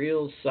see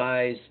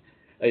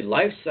a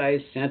life-size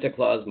Santa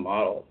Claus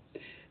model.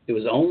 It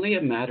was only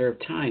a matter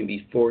of time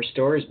before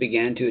stores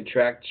began to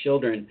attract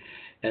children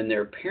and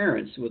their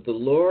parents with the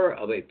lure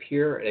of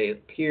appear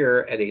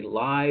at a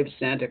live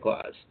Santa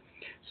Claus.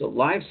 So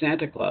live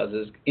Santa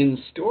Clauses in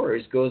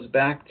stores goes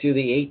back to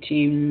the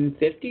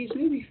 1850s,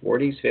 maybe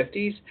 40s,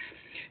 50s.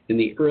 In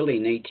the early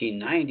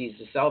 1890s,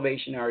 the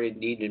Salvation Army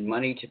needed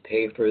money to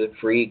pay for the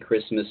free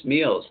Christmas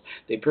meals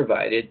they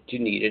provided to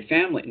needy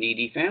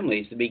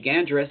families. They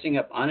began dressing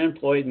up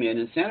unemployed men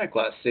in Santa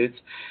Claus suits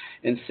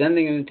and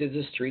sending them to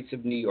the streets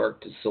of New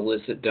York to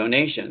solicit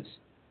donations.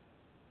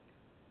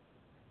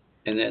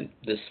 And then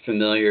this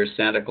familiar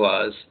Santa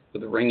Claus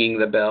with ringing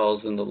the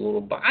bells and the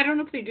little... I don't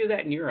know if they do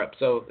that in Europe.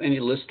 So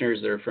any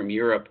listeners that are from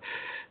Europe,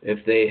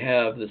 if they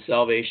have the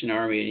Salvation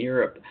Army in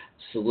Europe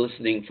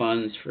soliciting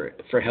funds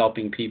for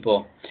helping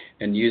people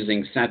and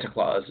using Santa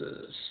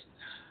Clauses.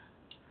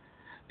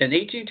 In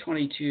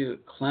 1822,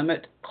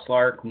 Clement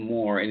Clark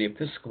Moore, an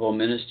Episcopal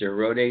minister,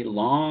 wrote a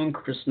long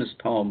Christmas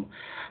poem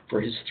for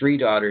his three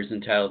daughters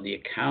entitled The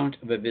Account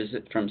of a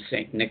Visit from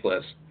St.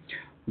 Nicholas.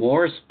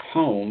 Moore's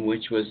poem,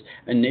 which was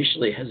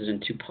initially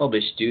hesitant to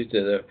publish due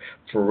to the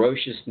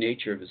ferocious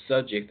nature of the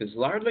subject, is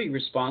largely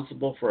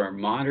responsible for our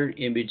modern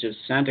image of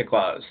Santa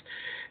Claus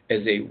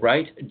as a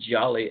right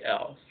jolly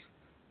elf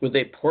with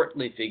a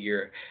portly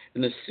figure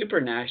and the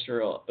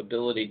supernatural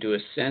ability to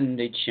ascend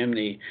a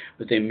chimney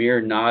with a mere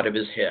nod of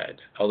his head.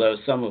 Although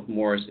some of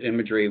Moore's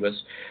imagery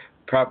was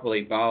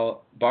probably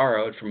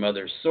borrowed from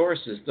other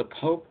sources, the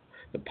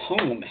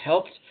poem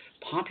helped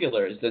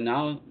popularize the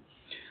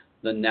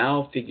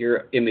now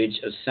figure image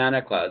of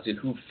Santa Claus,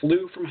 who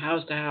flew from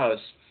house to house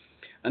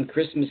on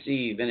Christmas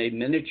Eve in a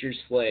miniature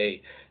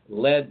sleigh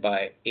led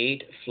by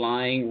 8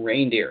 flying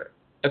reindeer.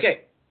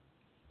 Okay,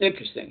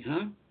 interesting,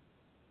 huh?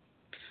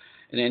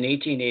 And in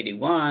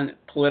 1881,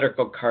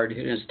 political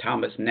cartoonist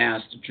Thomas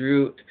Nast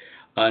drew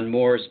on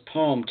Moore's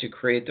poem to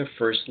create the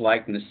first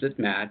likeness that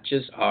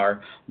matches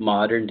our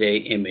modern-day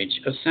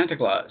image of Santa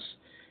Claus.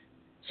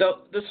 So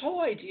this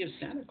whole idea of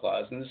Santa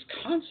Claus and this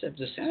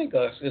concept of Santa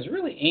Claus is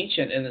really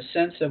ancient in the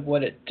sense of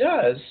what it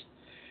does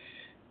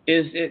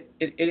is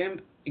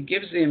it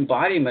gives the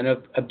embodiment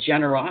of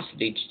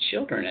generosity to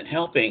children and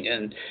helping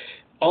and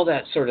all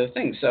that sort of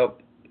thing. So,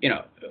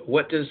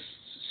 what does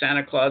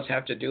Santa Claus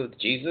have to do with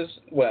Jesus?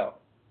 Well,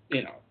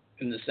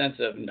 in the sense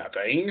of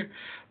nothing,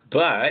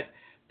 but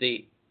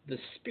the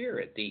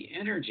spirit, the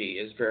energy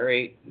is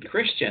very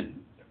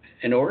Christian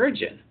in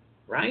origin,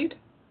 right?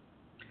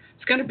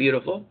 It's kind of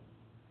beautiful.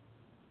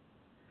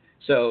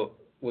 So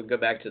we'll go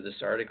back to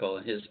this article.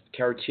 His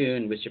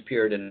cartoon, which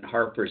appeared in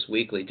Harper's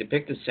Weekly,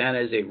 depicted Santa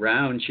as a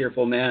round,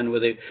 cheerful man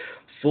with a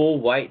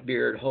full white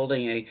beard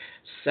holding a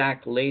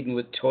sack laden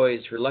with toys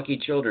for lucky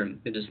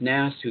children. It is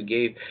Nast who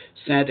gave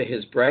Santa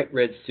his bright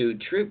red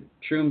suit,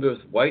 trimmed with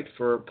white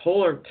fur,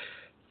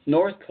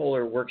 North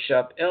Polar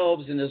Workshop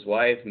elves, and his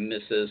wife,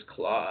 Mrs.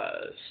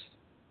 Claus.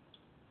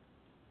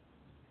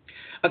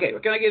 Okay, we're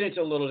going to get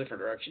into a little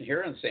different direction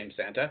here on the same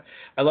Santa.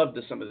 I love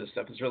some of this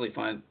stuff. It's really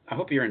fun. I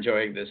hope you're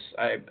enjoying this.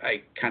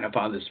 I kind of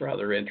found this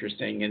rather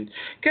interesting and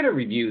kind of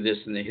review this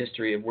in the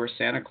history of where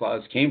Santa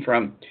Claus came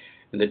from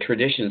and the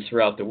traditions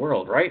throughout the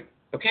world, right?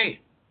 Okay.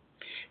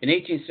 In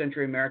 18th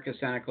century America,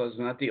 Santa Claus was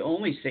not the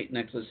only St.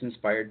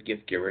 Nicholas-inspired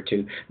gift giver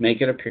to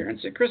make an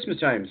appearance at Christmas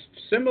time.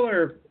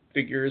 Similar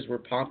figures were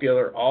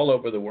popular all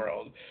over the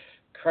world.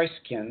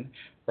 Christkin,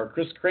 or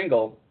Kris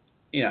Kringle,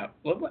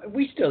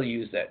 we still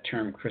use that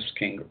term, Kris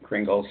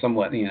Kringle,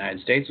 somewhat in the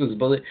United States, was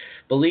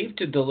believed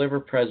to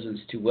deliver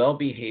presents to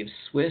well-behaved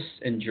Swiss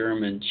and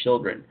German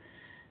children,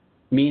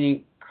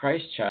 meaning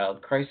Christ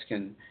child,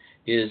 Christkin,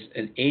 is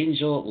an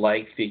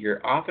angel-like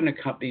figure often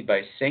accompanied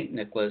by St.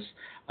 Nicholas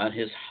on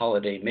his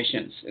holiday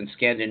missions. In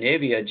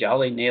Scandinavia, a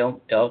jolly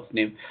elf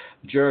named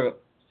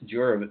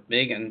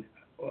Juramigan,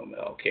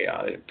 okay,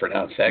 I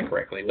pronounced that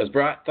correctly, was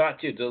thought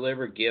to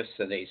deliver gifts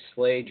in a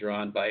sleigh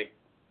drawn by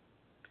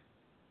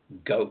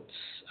goats.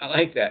 I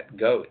like that.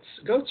 Goats.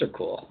 Goats are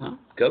cool, huh?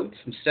 Goats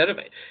instead of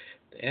it.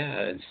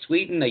 Yeah, in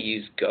Sweden they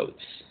use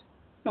goats.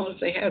 Well, if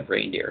they have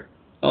reindeer.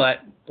 Well,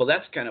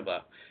 that's kind of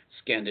a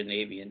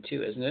Scandinavian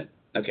too, isn't it?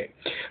 Okay.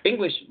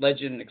 English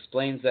legend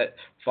explains that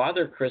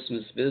Father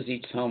Christmas visits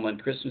each home on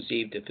Christmas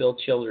Eve to fill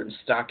children's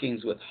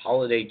stockings with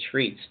holiday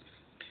treats.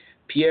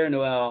 Pierre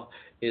Noël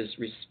is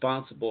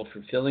responsible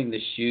for filling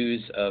the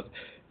shoes of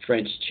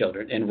French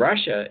children. In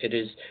Russia, it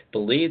is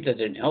believed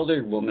that an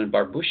elder woman,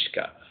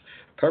 Babushka,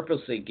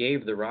 purposely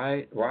gave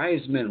the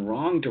wise men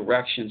wrong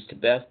directions to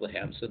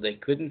Bethlehem so they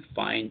couldn't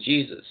find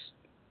Jesus.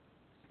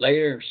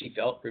 Later, she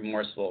felt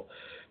remorseful,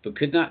 but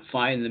could not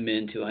find the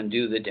men to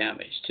undo the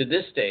damage. To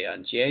this day,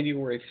 on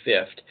January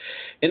 5th,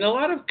 in a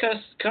lot of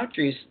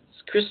countries,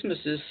 Christmas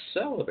is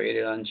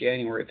celebrated on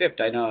January 5th.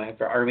 I know I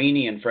have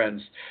Armenian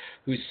friends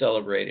who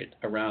celebrated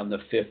around the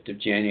 5th of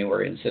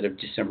January instead of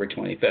December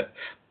 25th.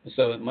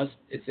 So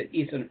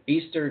it's an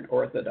Eastern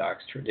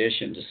Orthodox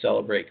tradition to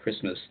celebrate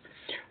Christmas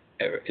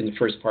in the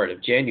first part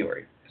of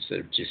January instead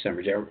of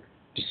December.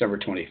 December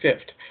 25th.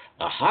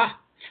 Aha!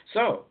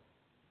 So,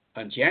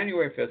 on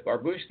January 5th,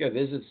 Babushka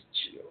visits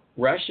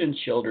Russian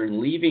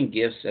children, leaving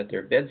gifts at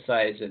their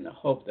bedsides in the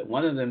hope that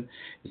one of them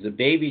is the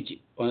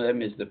baby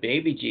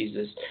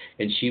Jesus,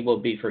 and she will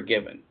be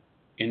forgiven.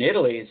 In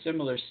Italy, a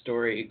similar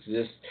story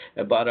exists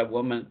about a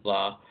woman,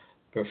 La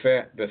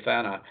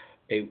Befana,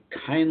 a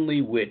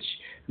kindly witch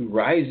who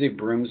rides a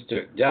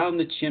broomstick down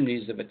the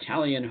chimneys of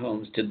Italian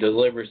homes to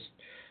deliver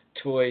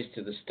toys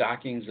to the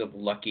stockings of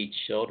lucky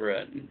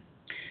children.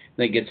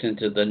 Then gets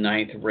into the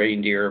ninth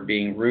reindeer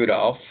being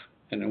Rudolph,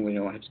 and then we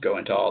don't have to go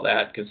into all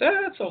that because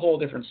that's a whole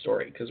different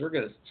story. Because we're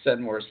going to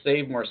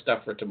save more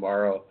stuff for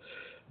tomorrow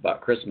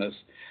about Christmas.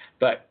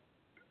 But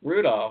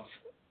Rudolph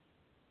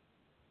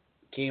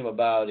came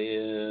about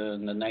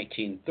in the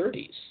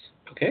 1930s.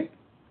 Okay.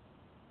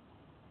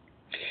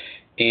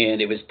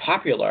 And it was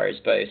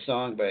popularized by a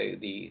song by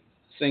the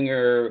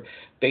singer,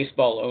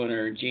 baseball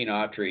owner Gene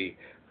Autry,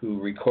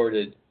 who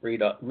recorded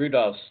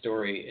Rudolph's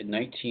story in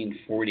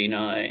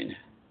 1949.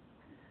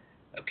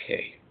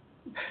 Okay.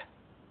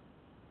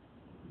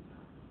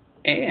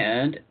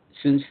 And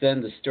since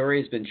then, the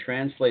story has been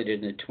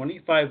translated into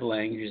 25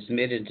 languages,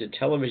 made into a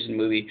television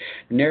movie,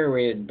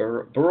 narrated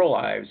Burl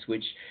Ives,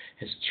 which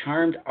has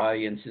charmed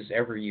audiences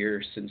every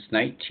year since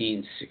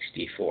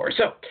 1964.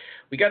 So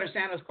we got our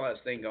Santa Claus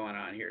thing going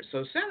on here.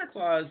 So Santa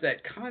Claus,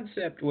 that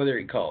concept, whether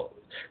you call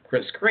it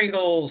Kris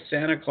Kringle,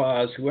 Santa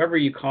Claus, whoever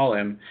you call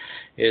him,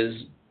 has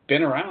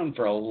been around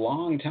for a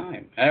long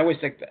time. I always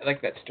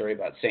like that story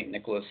about St.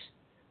 Nicholas.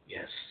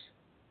 Yes.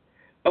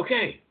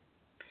 Okay.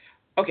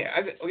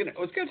 I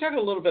was going to talk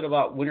a little bit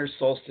about winter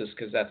solstice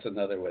because that's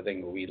another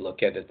thing we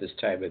look at this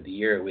time of the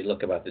year. We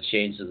look about the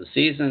change of the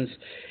seasons,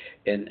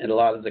 and a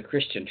lot of the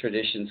Christian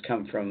traditions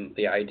come from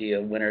the idea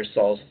of winter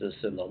solstice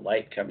and the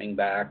light coming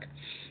back,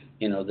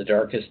 the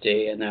darkest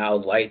day, and how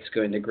light's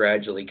going to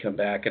gradually come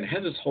back. And I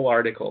have this whole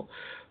article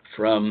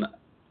from,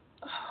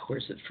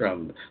 where's it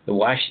from? The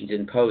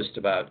Washington Post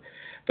about,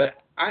 but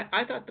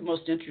I thought the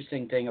most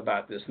interesting thing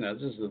about this, now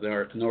this is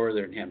the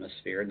northern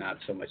hemisphere, not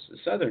so much the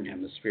southern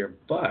hemisphere,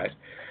 but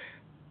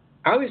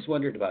I always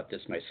wondered about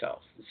this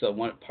myself. So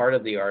one part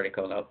of the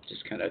article, and I'll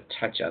just kind of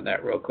touch on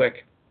that real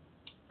quick.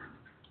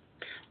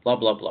 Blah,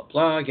 blah, blah,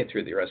 blah, get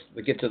through the rest,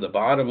 get to the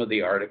bottom of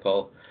the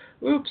article.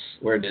 Oops,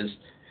 where it is.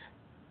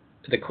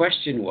 The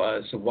question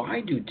was, why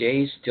do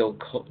days still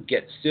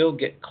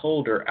get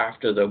colder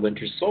after the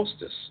winter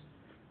solstice?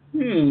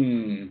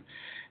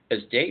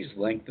 As days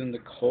lengthen, the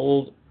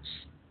cold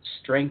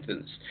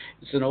strengthens.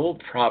 It's an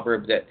old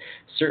proverb that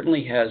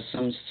certainly has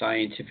some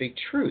scientific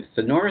truth.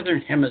 The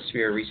northern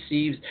hemisphere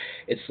receives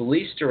its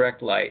least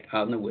direct light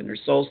on the winter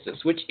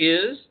solstice, which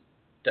is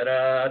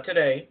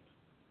today.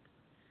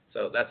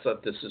 So that's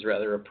what this is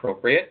rather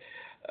appropriate.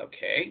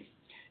 Okay.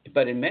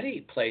 But in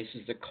many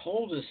places, the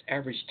coldest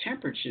average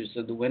temperatures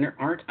of the winter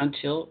aren't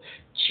until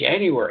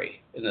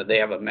January. And they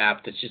have a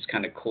map that's just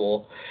kind of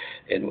cool.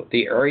 And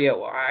the area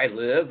where I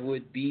live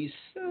would be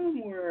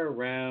somewhere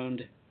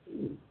around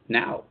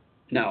now.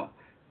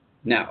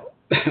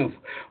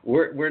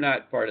 We're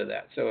not part of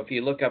that. So if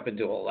you look up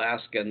into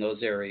Alaska and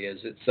those areas,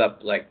 it's up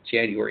like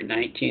January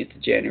 19th to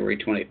January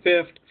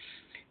 25th.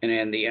 And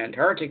in the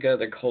Antarctica,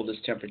 the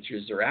coldest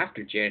temperatures are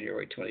after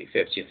January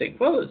 25th. You think,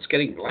 well, it's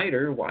getting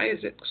lighter. Why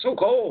is it so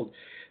cold?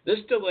 This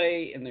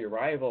delay in the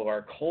arrival of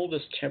our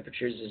coldest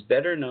temperatures is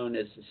better known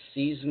as the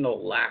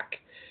seasonal lack.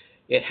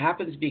 It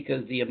happens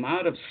because the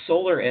amount of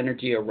solar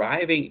energy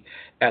arriving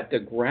at the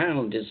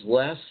ground is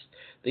less than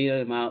the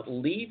amount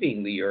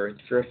leaving the Earth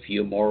for a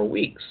few more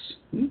weeks.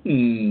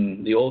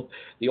 The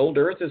old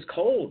Earth is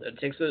cold. It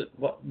takes a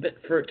bit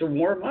for it to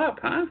warm up,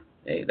 huh?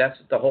 Hey, that's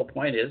what the whole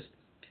point is.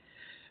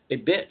 A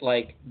bit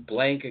like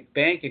bank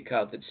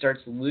account that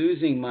starts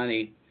losing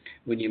money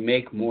when you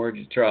make more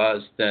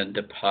withdrawals than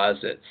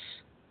deposits.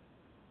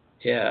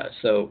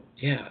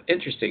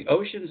 Interesting.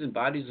 Oceans and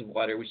bodies of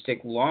water, which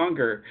take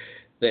longer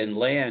than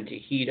land to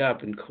heat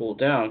up and cool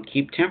down,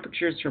 keep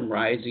temperatures from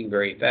rising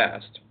very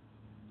fast.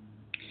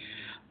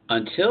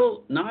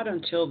 Not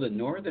until the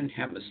northern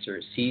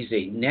hemisphere sees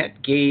a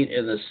net gain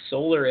in the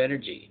solar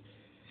energy,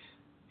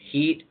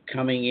 heat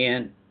coming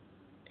in,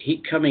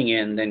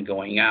 then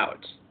going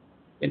out.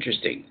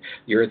 Interesting.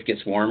 The Earth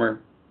gets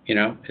warmer.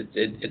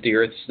 The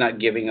Earth's not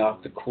giving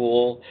off the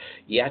cool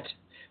yet,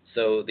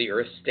 so the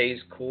Earth stays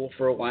cool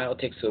for a while. It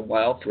takes a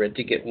while for it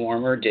to get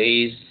warmer,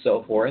 days,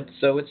 so forth,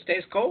 so it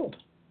stays cold.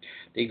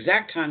 The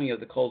exact timing of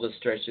the coldest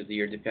stretch of the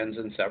year depends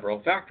on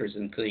several factors,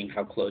 including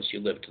how close you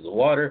live to the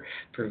water,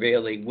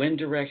 prevailing wind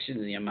direction,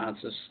 and the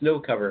amounts of snow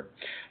cover.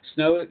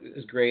 Snow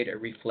is great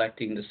at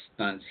reflecting the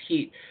sun's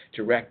heat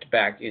direct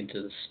back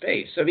into the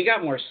space. So if you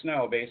got more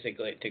snow,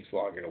 basically it takes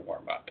longer to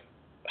warm up.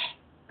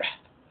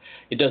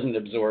 It doesn't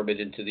absorb it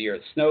into the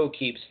earth. Snow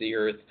keeps the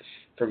earth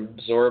from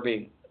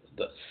absorbing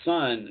the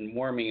sun and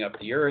warming up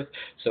the earth,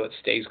 so it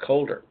stays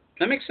colder.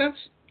 That makes sense?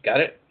 Got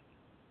it?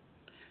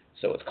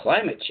 So with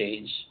climate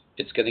change,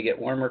 it's going to get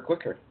warmer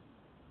quicker.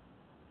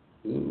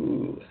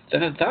 Ooh,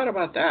 then I thought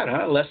about that,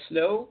 huh? Less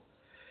snow,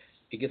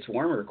 it gets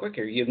warmer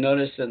quicker. You've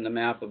noticed in the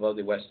map above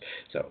the west.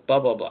 So blah,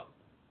 blah, blah.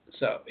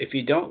 So if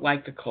you don't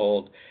like the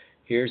cold,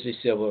 here's the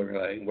silver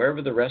lining.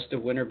 Wherever the rest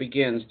of winter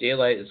begins,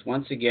 daylight is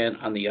once again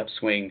on the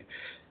upswing.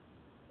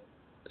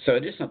 So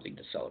it is something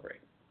to celebrate.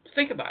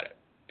 Think about it.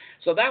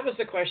 So that was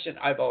the question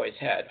I've always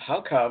had.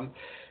 How come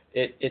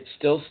it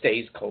still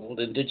stays cold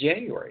into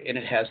January? And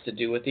it has to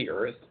do with the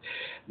Earth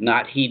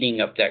not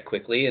heating up that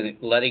quickly and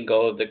letting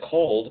go of the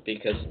cold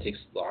because it takes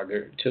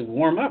longer to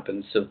warm up,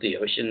 and so the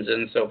oceans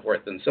and so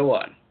forth and so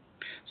on.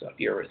 So have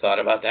you ever thought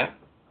about that?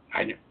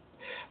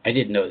 I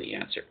didn't know the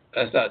answer.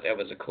 I thought that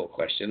was a cool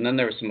question. And then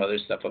there was some other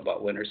stuff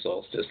about winter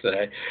solstice that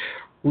I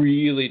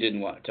really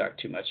didn't want to talk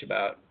too much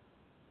about.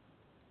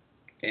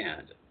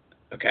 And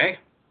okay,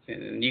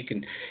 and you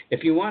can,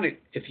 if you want to,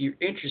 if you're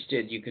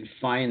interested, you can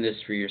find this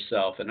for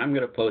yourself. And I'm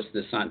going to post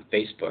this on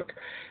Facebook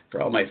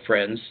for all my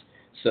friends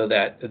so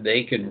that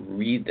they can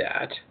read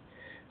that.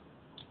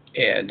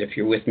 And if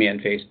you're with me on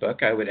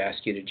Facebook, I would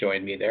ask you to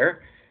join me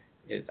there.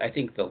 I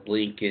think the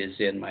link is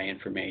in my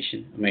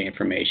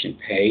information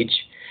page.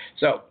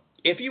 So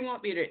if you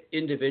want me to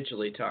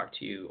individually talk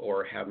to you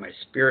or have my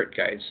spirit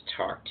guides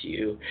talk to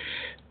you,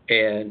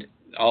 and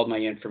all my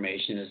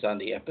information is on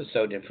the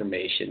episode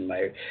information.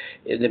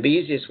 The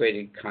easiest way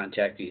to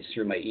contact me is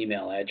through my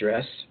email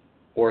address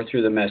or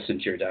through the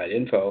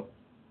messenger.info.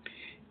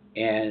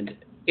 And,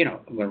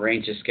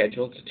 arrange a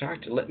schedule to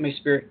talk to. Let my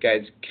spirit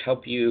guides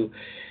help you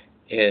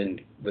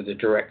with a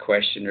direct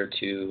question or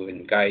two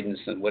and guidance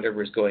on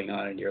whatever's going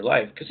on in your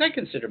life. Because I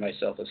consider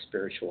myself a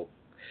spiritual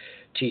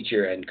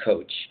teacher and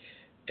coach,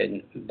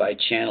 and by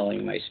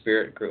channeling my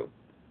spirit group,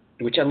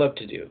 which I love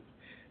to do.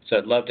 So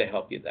I'd love to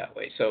help you that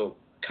way. So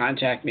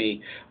contact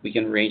me. We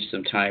can arrange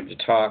some time to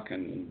talk,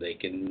 and they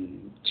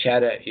can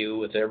chat at you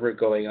with whatever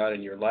going on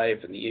in your life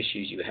and the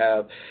issues you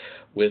have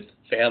with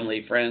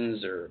family,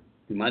 friends, or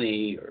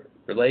money, or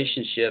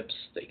relationships.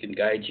 They can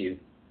guide you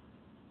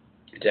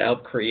to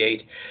help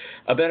create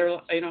a better,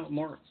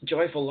 more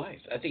joyful life.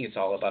 I think it's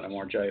all about a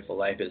more joyful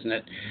life, isn't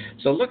it?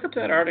 So look up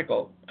that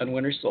article on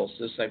winter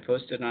solstice. I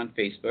posted on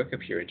Facebook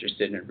if you're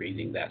interested in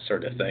reading that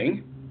sort of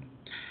thing.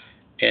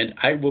 And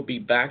I will be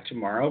back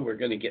tomorrow. We're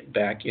going to get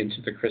back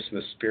into the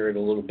Christmas spirit a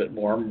little bit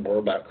more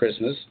about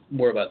Christmas,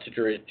 more about the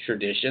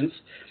traditions.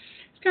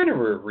 It's kind of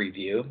a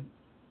review.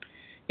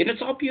 And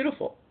it's all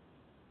beautiful.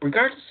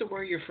 Regardless of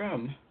where you're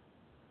from,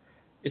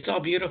 it's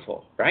all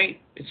beautiful, right?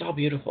 It's all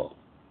beautiful.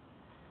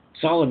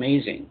 It's all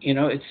amazing.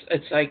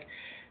 It's like,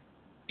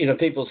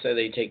 people say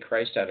they take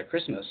Christ out of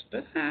Christmas.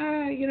 But,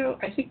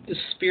 I think the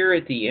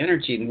spirit, the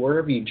energy, and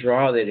wherever you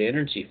draw that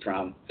energy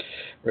from,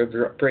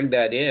 bring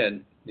that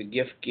in, the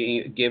gift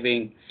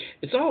giving,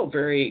 it's all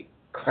very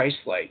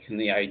Christ-like in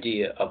the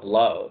idea of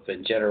love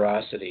and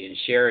generosity and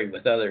sharing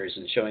with others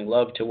and showing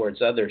love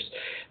towards others.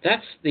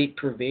 That's the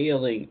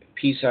prevailing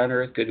peace on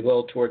earth,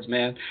 goodwill towards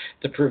man,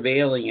 the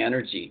prevailing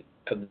energy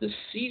of the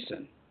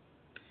season.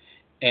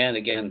 And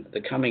again,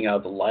 the coming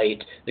of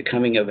light, the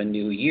coming of a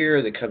new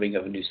year, the coming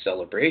of new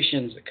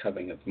celebrations, the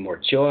coming of more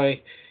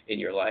joy in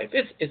your life.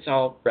 It's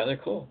all rather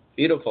cool,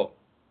 beautiful.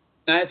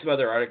 I had some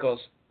other articles.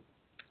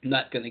 I'm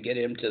not going to get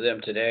into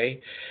them today.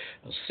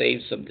 I'll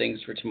save some things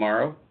for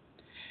tomorrow,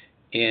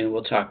 and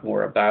we'll talk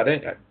more about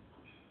it.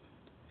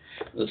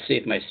 Let's see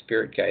if my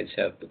spirit guides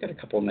we've got a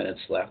couple of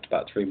minutes left,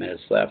 about 3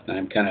 minutes left, and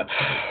I'm kind of,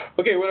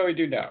 okay, what do I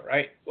do now,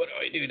 right? What do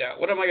I do now?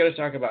 What am I going to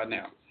talk about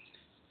now?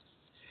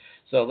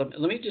 So let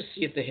me just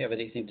see if they have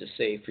anything to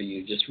say for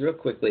you, just real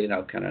quickly, and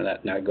I'll kind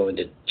of not go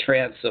into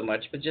trance so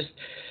much, but just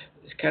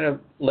kind of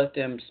let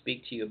them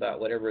speak to you about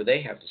whatever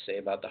they have to say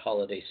about the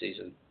holiday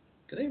season,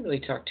 because they didn't really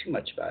talk too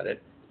much about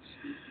it.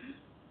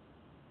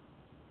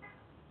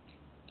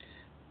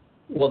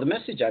 Well, the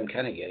message I'm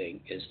kind of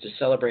getting is to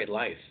celebrate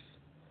life.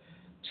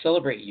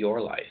 Celebrate your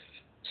life.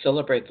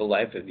 Celebrate the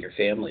life of your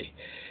family.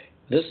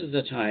 This is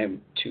the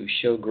time to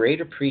show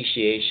great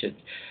appreciation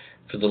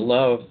for the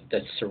love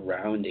that's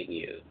surrounding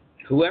you.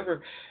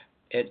 Whoever,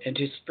 and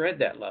to spread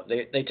that love.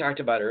 They talked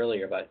about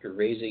earlier about you're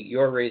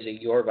raising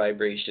your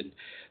vibration.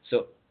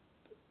 So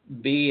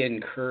be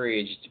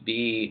encouraged,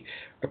 be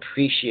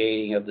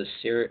appreciating of the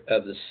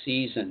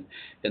season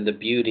and the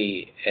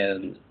beauty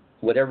and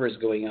whatever is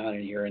going on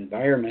in your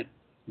environment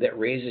that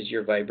raises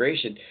your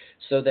vibration,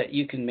 so that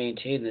you can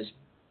maintain this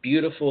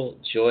beautiful,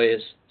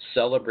 joyous,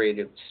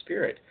 celebrative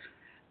spirit.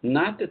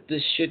 Not that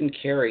this shouldn't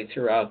carry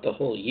throughout the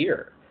whole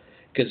year,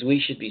 because we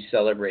should be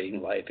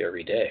celebrating life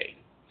every day.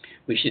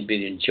 We should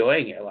be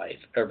enjoying our life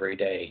every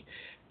day.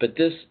 But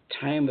this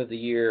time of the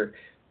year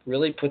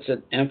really puts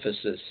an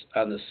emphasis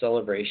on the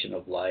celebration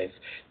of life,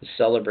 the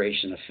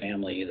celebration of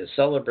family, the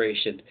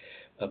celebration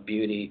of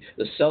beauty,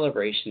 the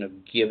celebration of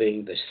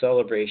giving, the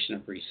celebration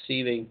of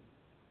receiving.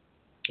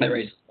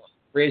 It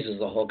raises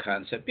the whole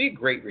concept. Be a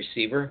great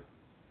receiver.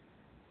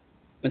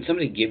 When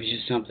somebody gives you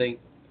something,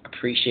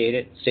 appreciate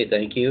it, say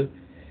thank you.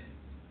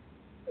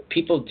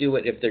 People do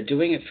it, if they're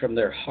doing it from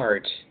their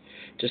heart,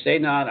 to say,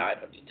 no, I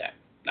don't need that.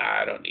 No,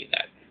 I don't need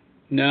that.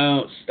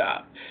 No,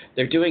 stop.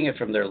 They're doing it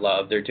from their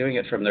love. They're doing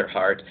it from their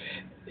heart.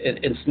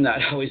 It's not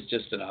always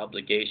just an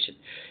obligation.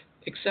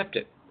 Accept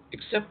it.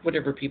 Accept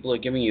whatever people are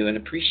giving you and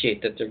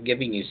appreciate that they're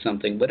giving you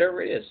something,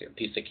 whatever it is, a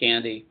piece of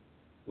candy,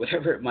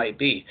 whatever it might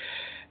be.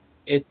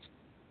 It's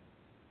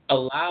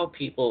allow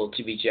people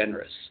to be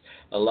generous.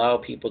 Allow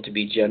people to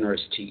be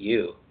generous to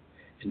you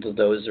and to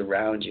those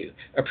around you.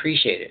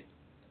 Appreciate it.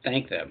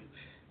 Thank them.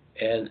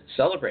 And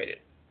celebrate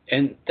it.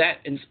 And that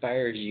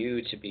inspires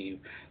you to be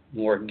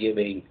more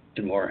giving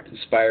and more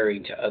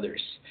inspiring to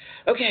others.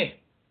 Okay.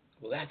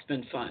 Well, that's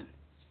been fun.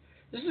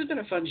 This has been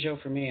a fun show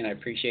for me, and I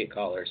appreciate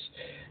callers.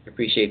 I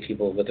appreciate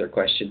people with their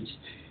questions.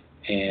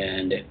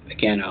 And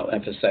again, I'll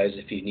emphasize,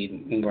 if you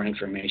need more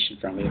information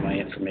from me, my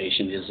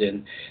information is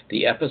in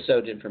the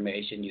episode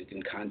information. You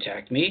can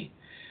contact me.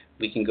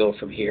 We can go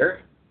from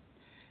here.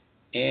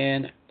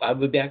 And I'll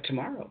be back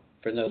tomorrow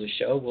for another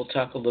show. We'll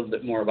talk a little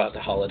bit more about the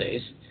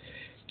holidays.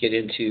 Get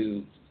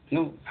into,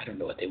 I don't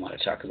know what they want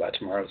to talk about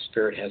tomorrow.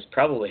 Spirit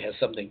probably has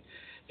something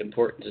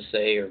important to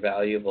say or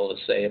valuable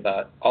to say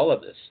about all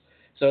of this.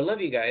 So I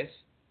love you guys.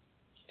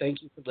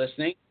 Thank you for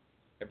listening.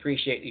 I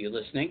appreciate you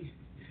listening.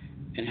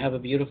 And have a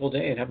beautiful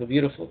day and have a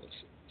beautiful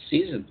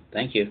season.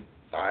 Thank you.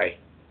 Bye.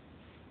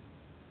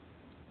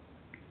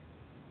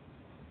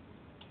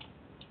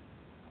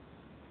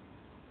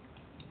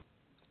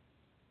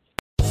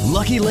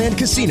 Lucky Land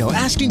Casino,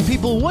 asking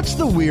people, what's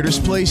the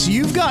weirdest place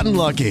you've gotten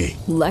lucky?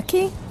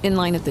 Lucky? In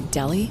line at the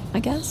deli, I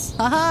guess?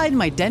 Aha, in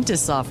my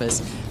dentist's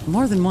office.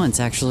 More than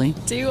once, actually.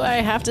 Do I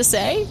have to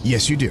say?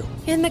 Yes, you do.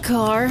 In the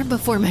car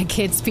before my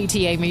kids'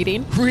 PTA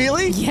meeting.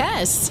 Really?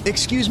 Yes.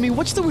 Excuse me,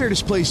 what's the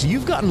weirdest place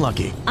you've gotten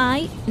lucky?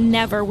 I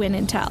never win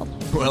and tell.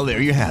 Well,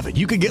 there you have it.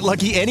 You can get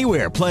lucky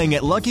anywhere, playing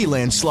at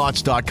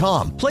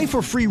LuckyLandSlots.com. Play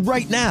for free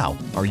right now.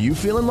 Are you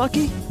feeling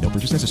lucky? No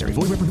purchase necessary.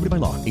 Void where prohibited by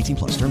law.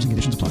 18+. Terms and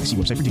conditions apply. See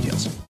website for details.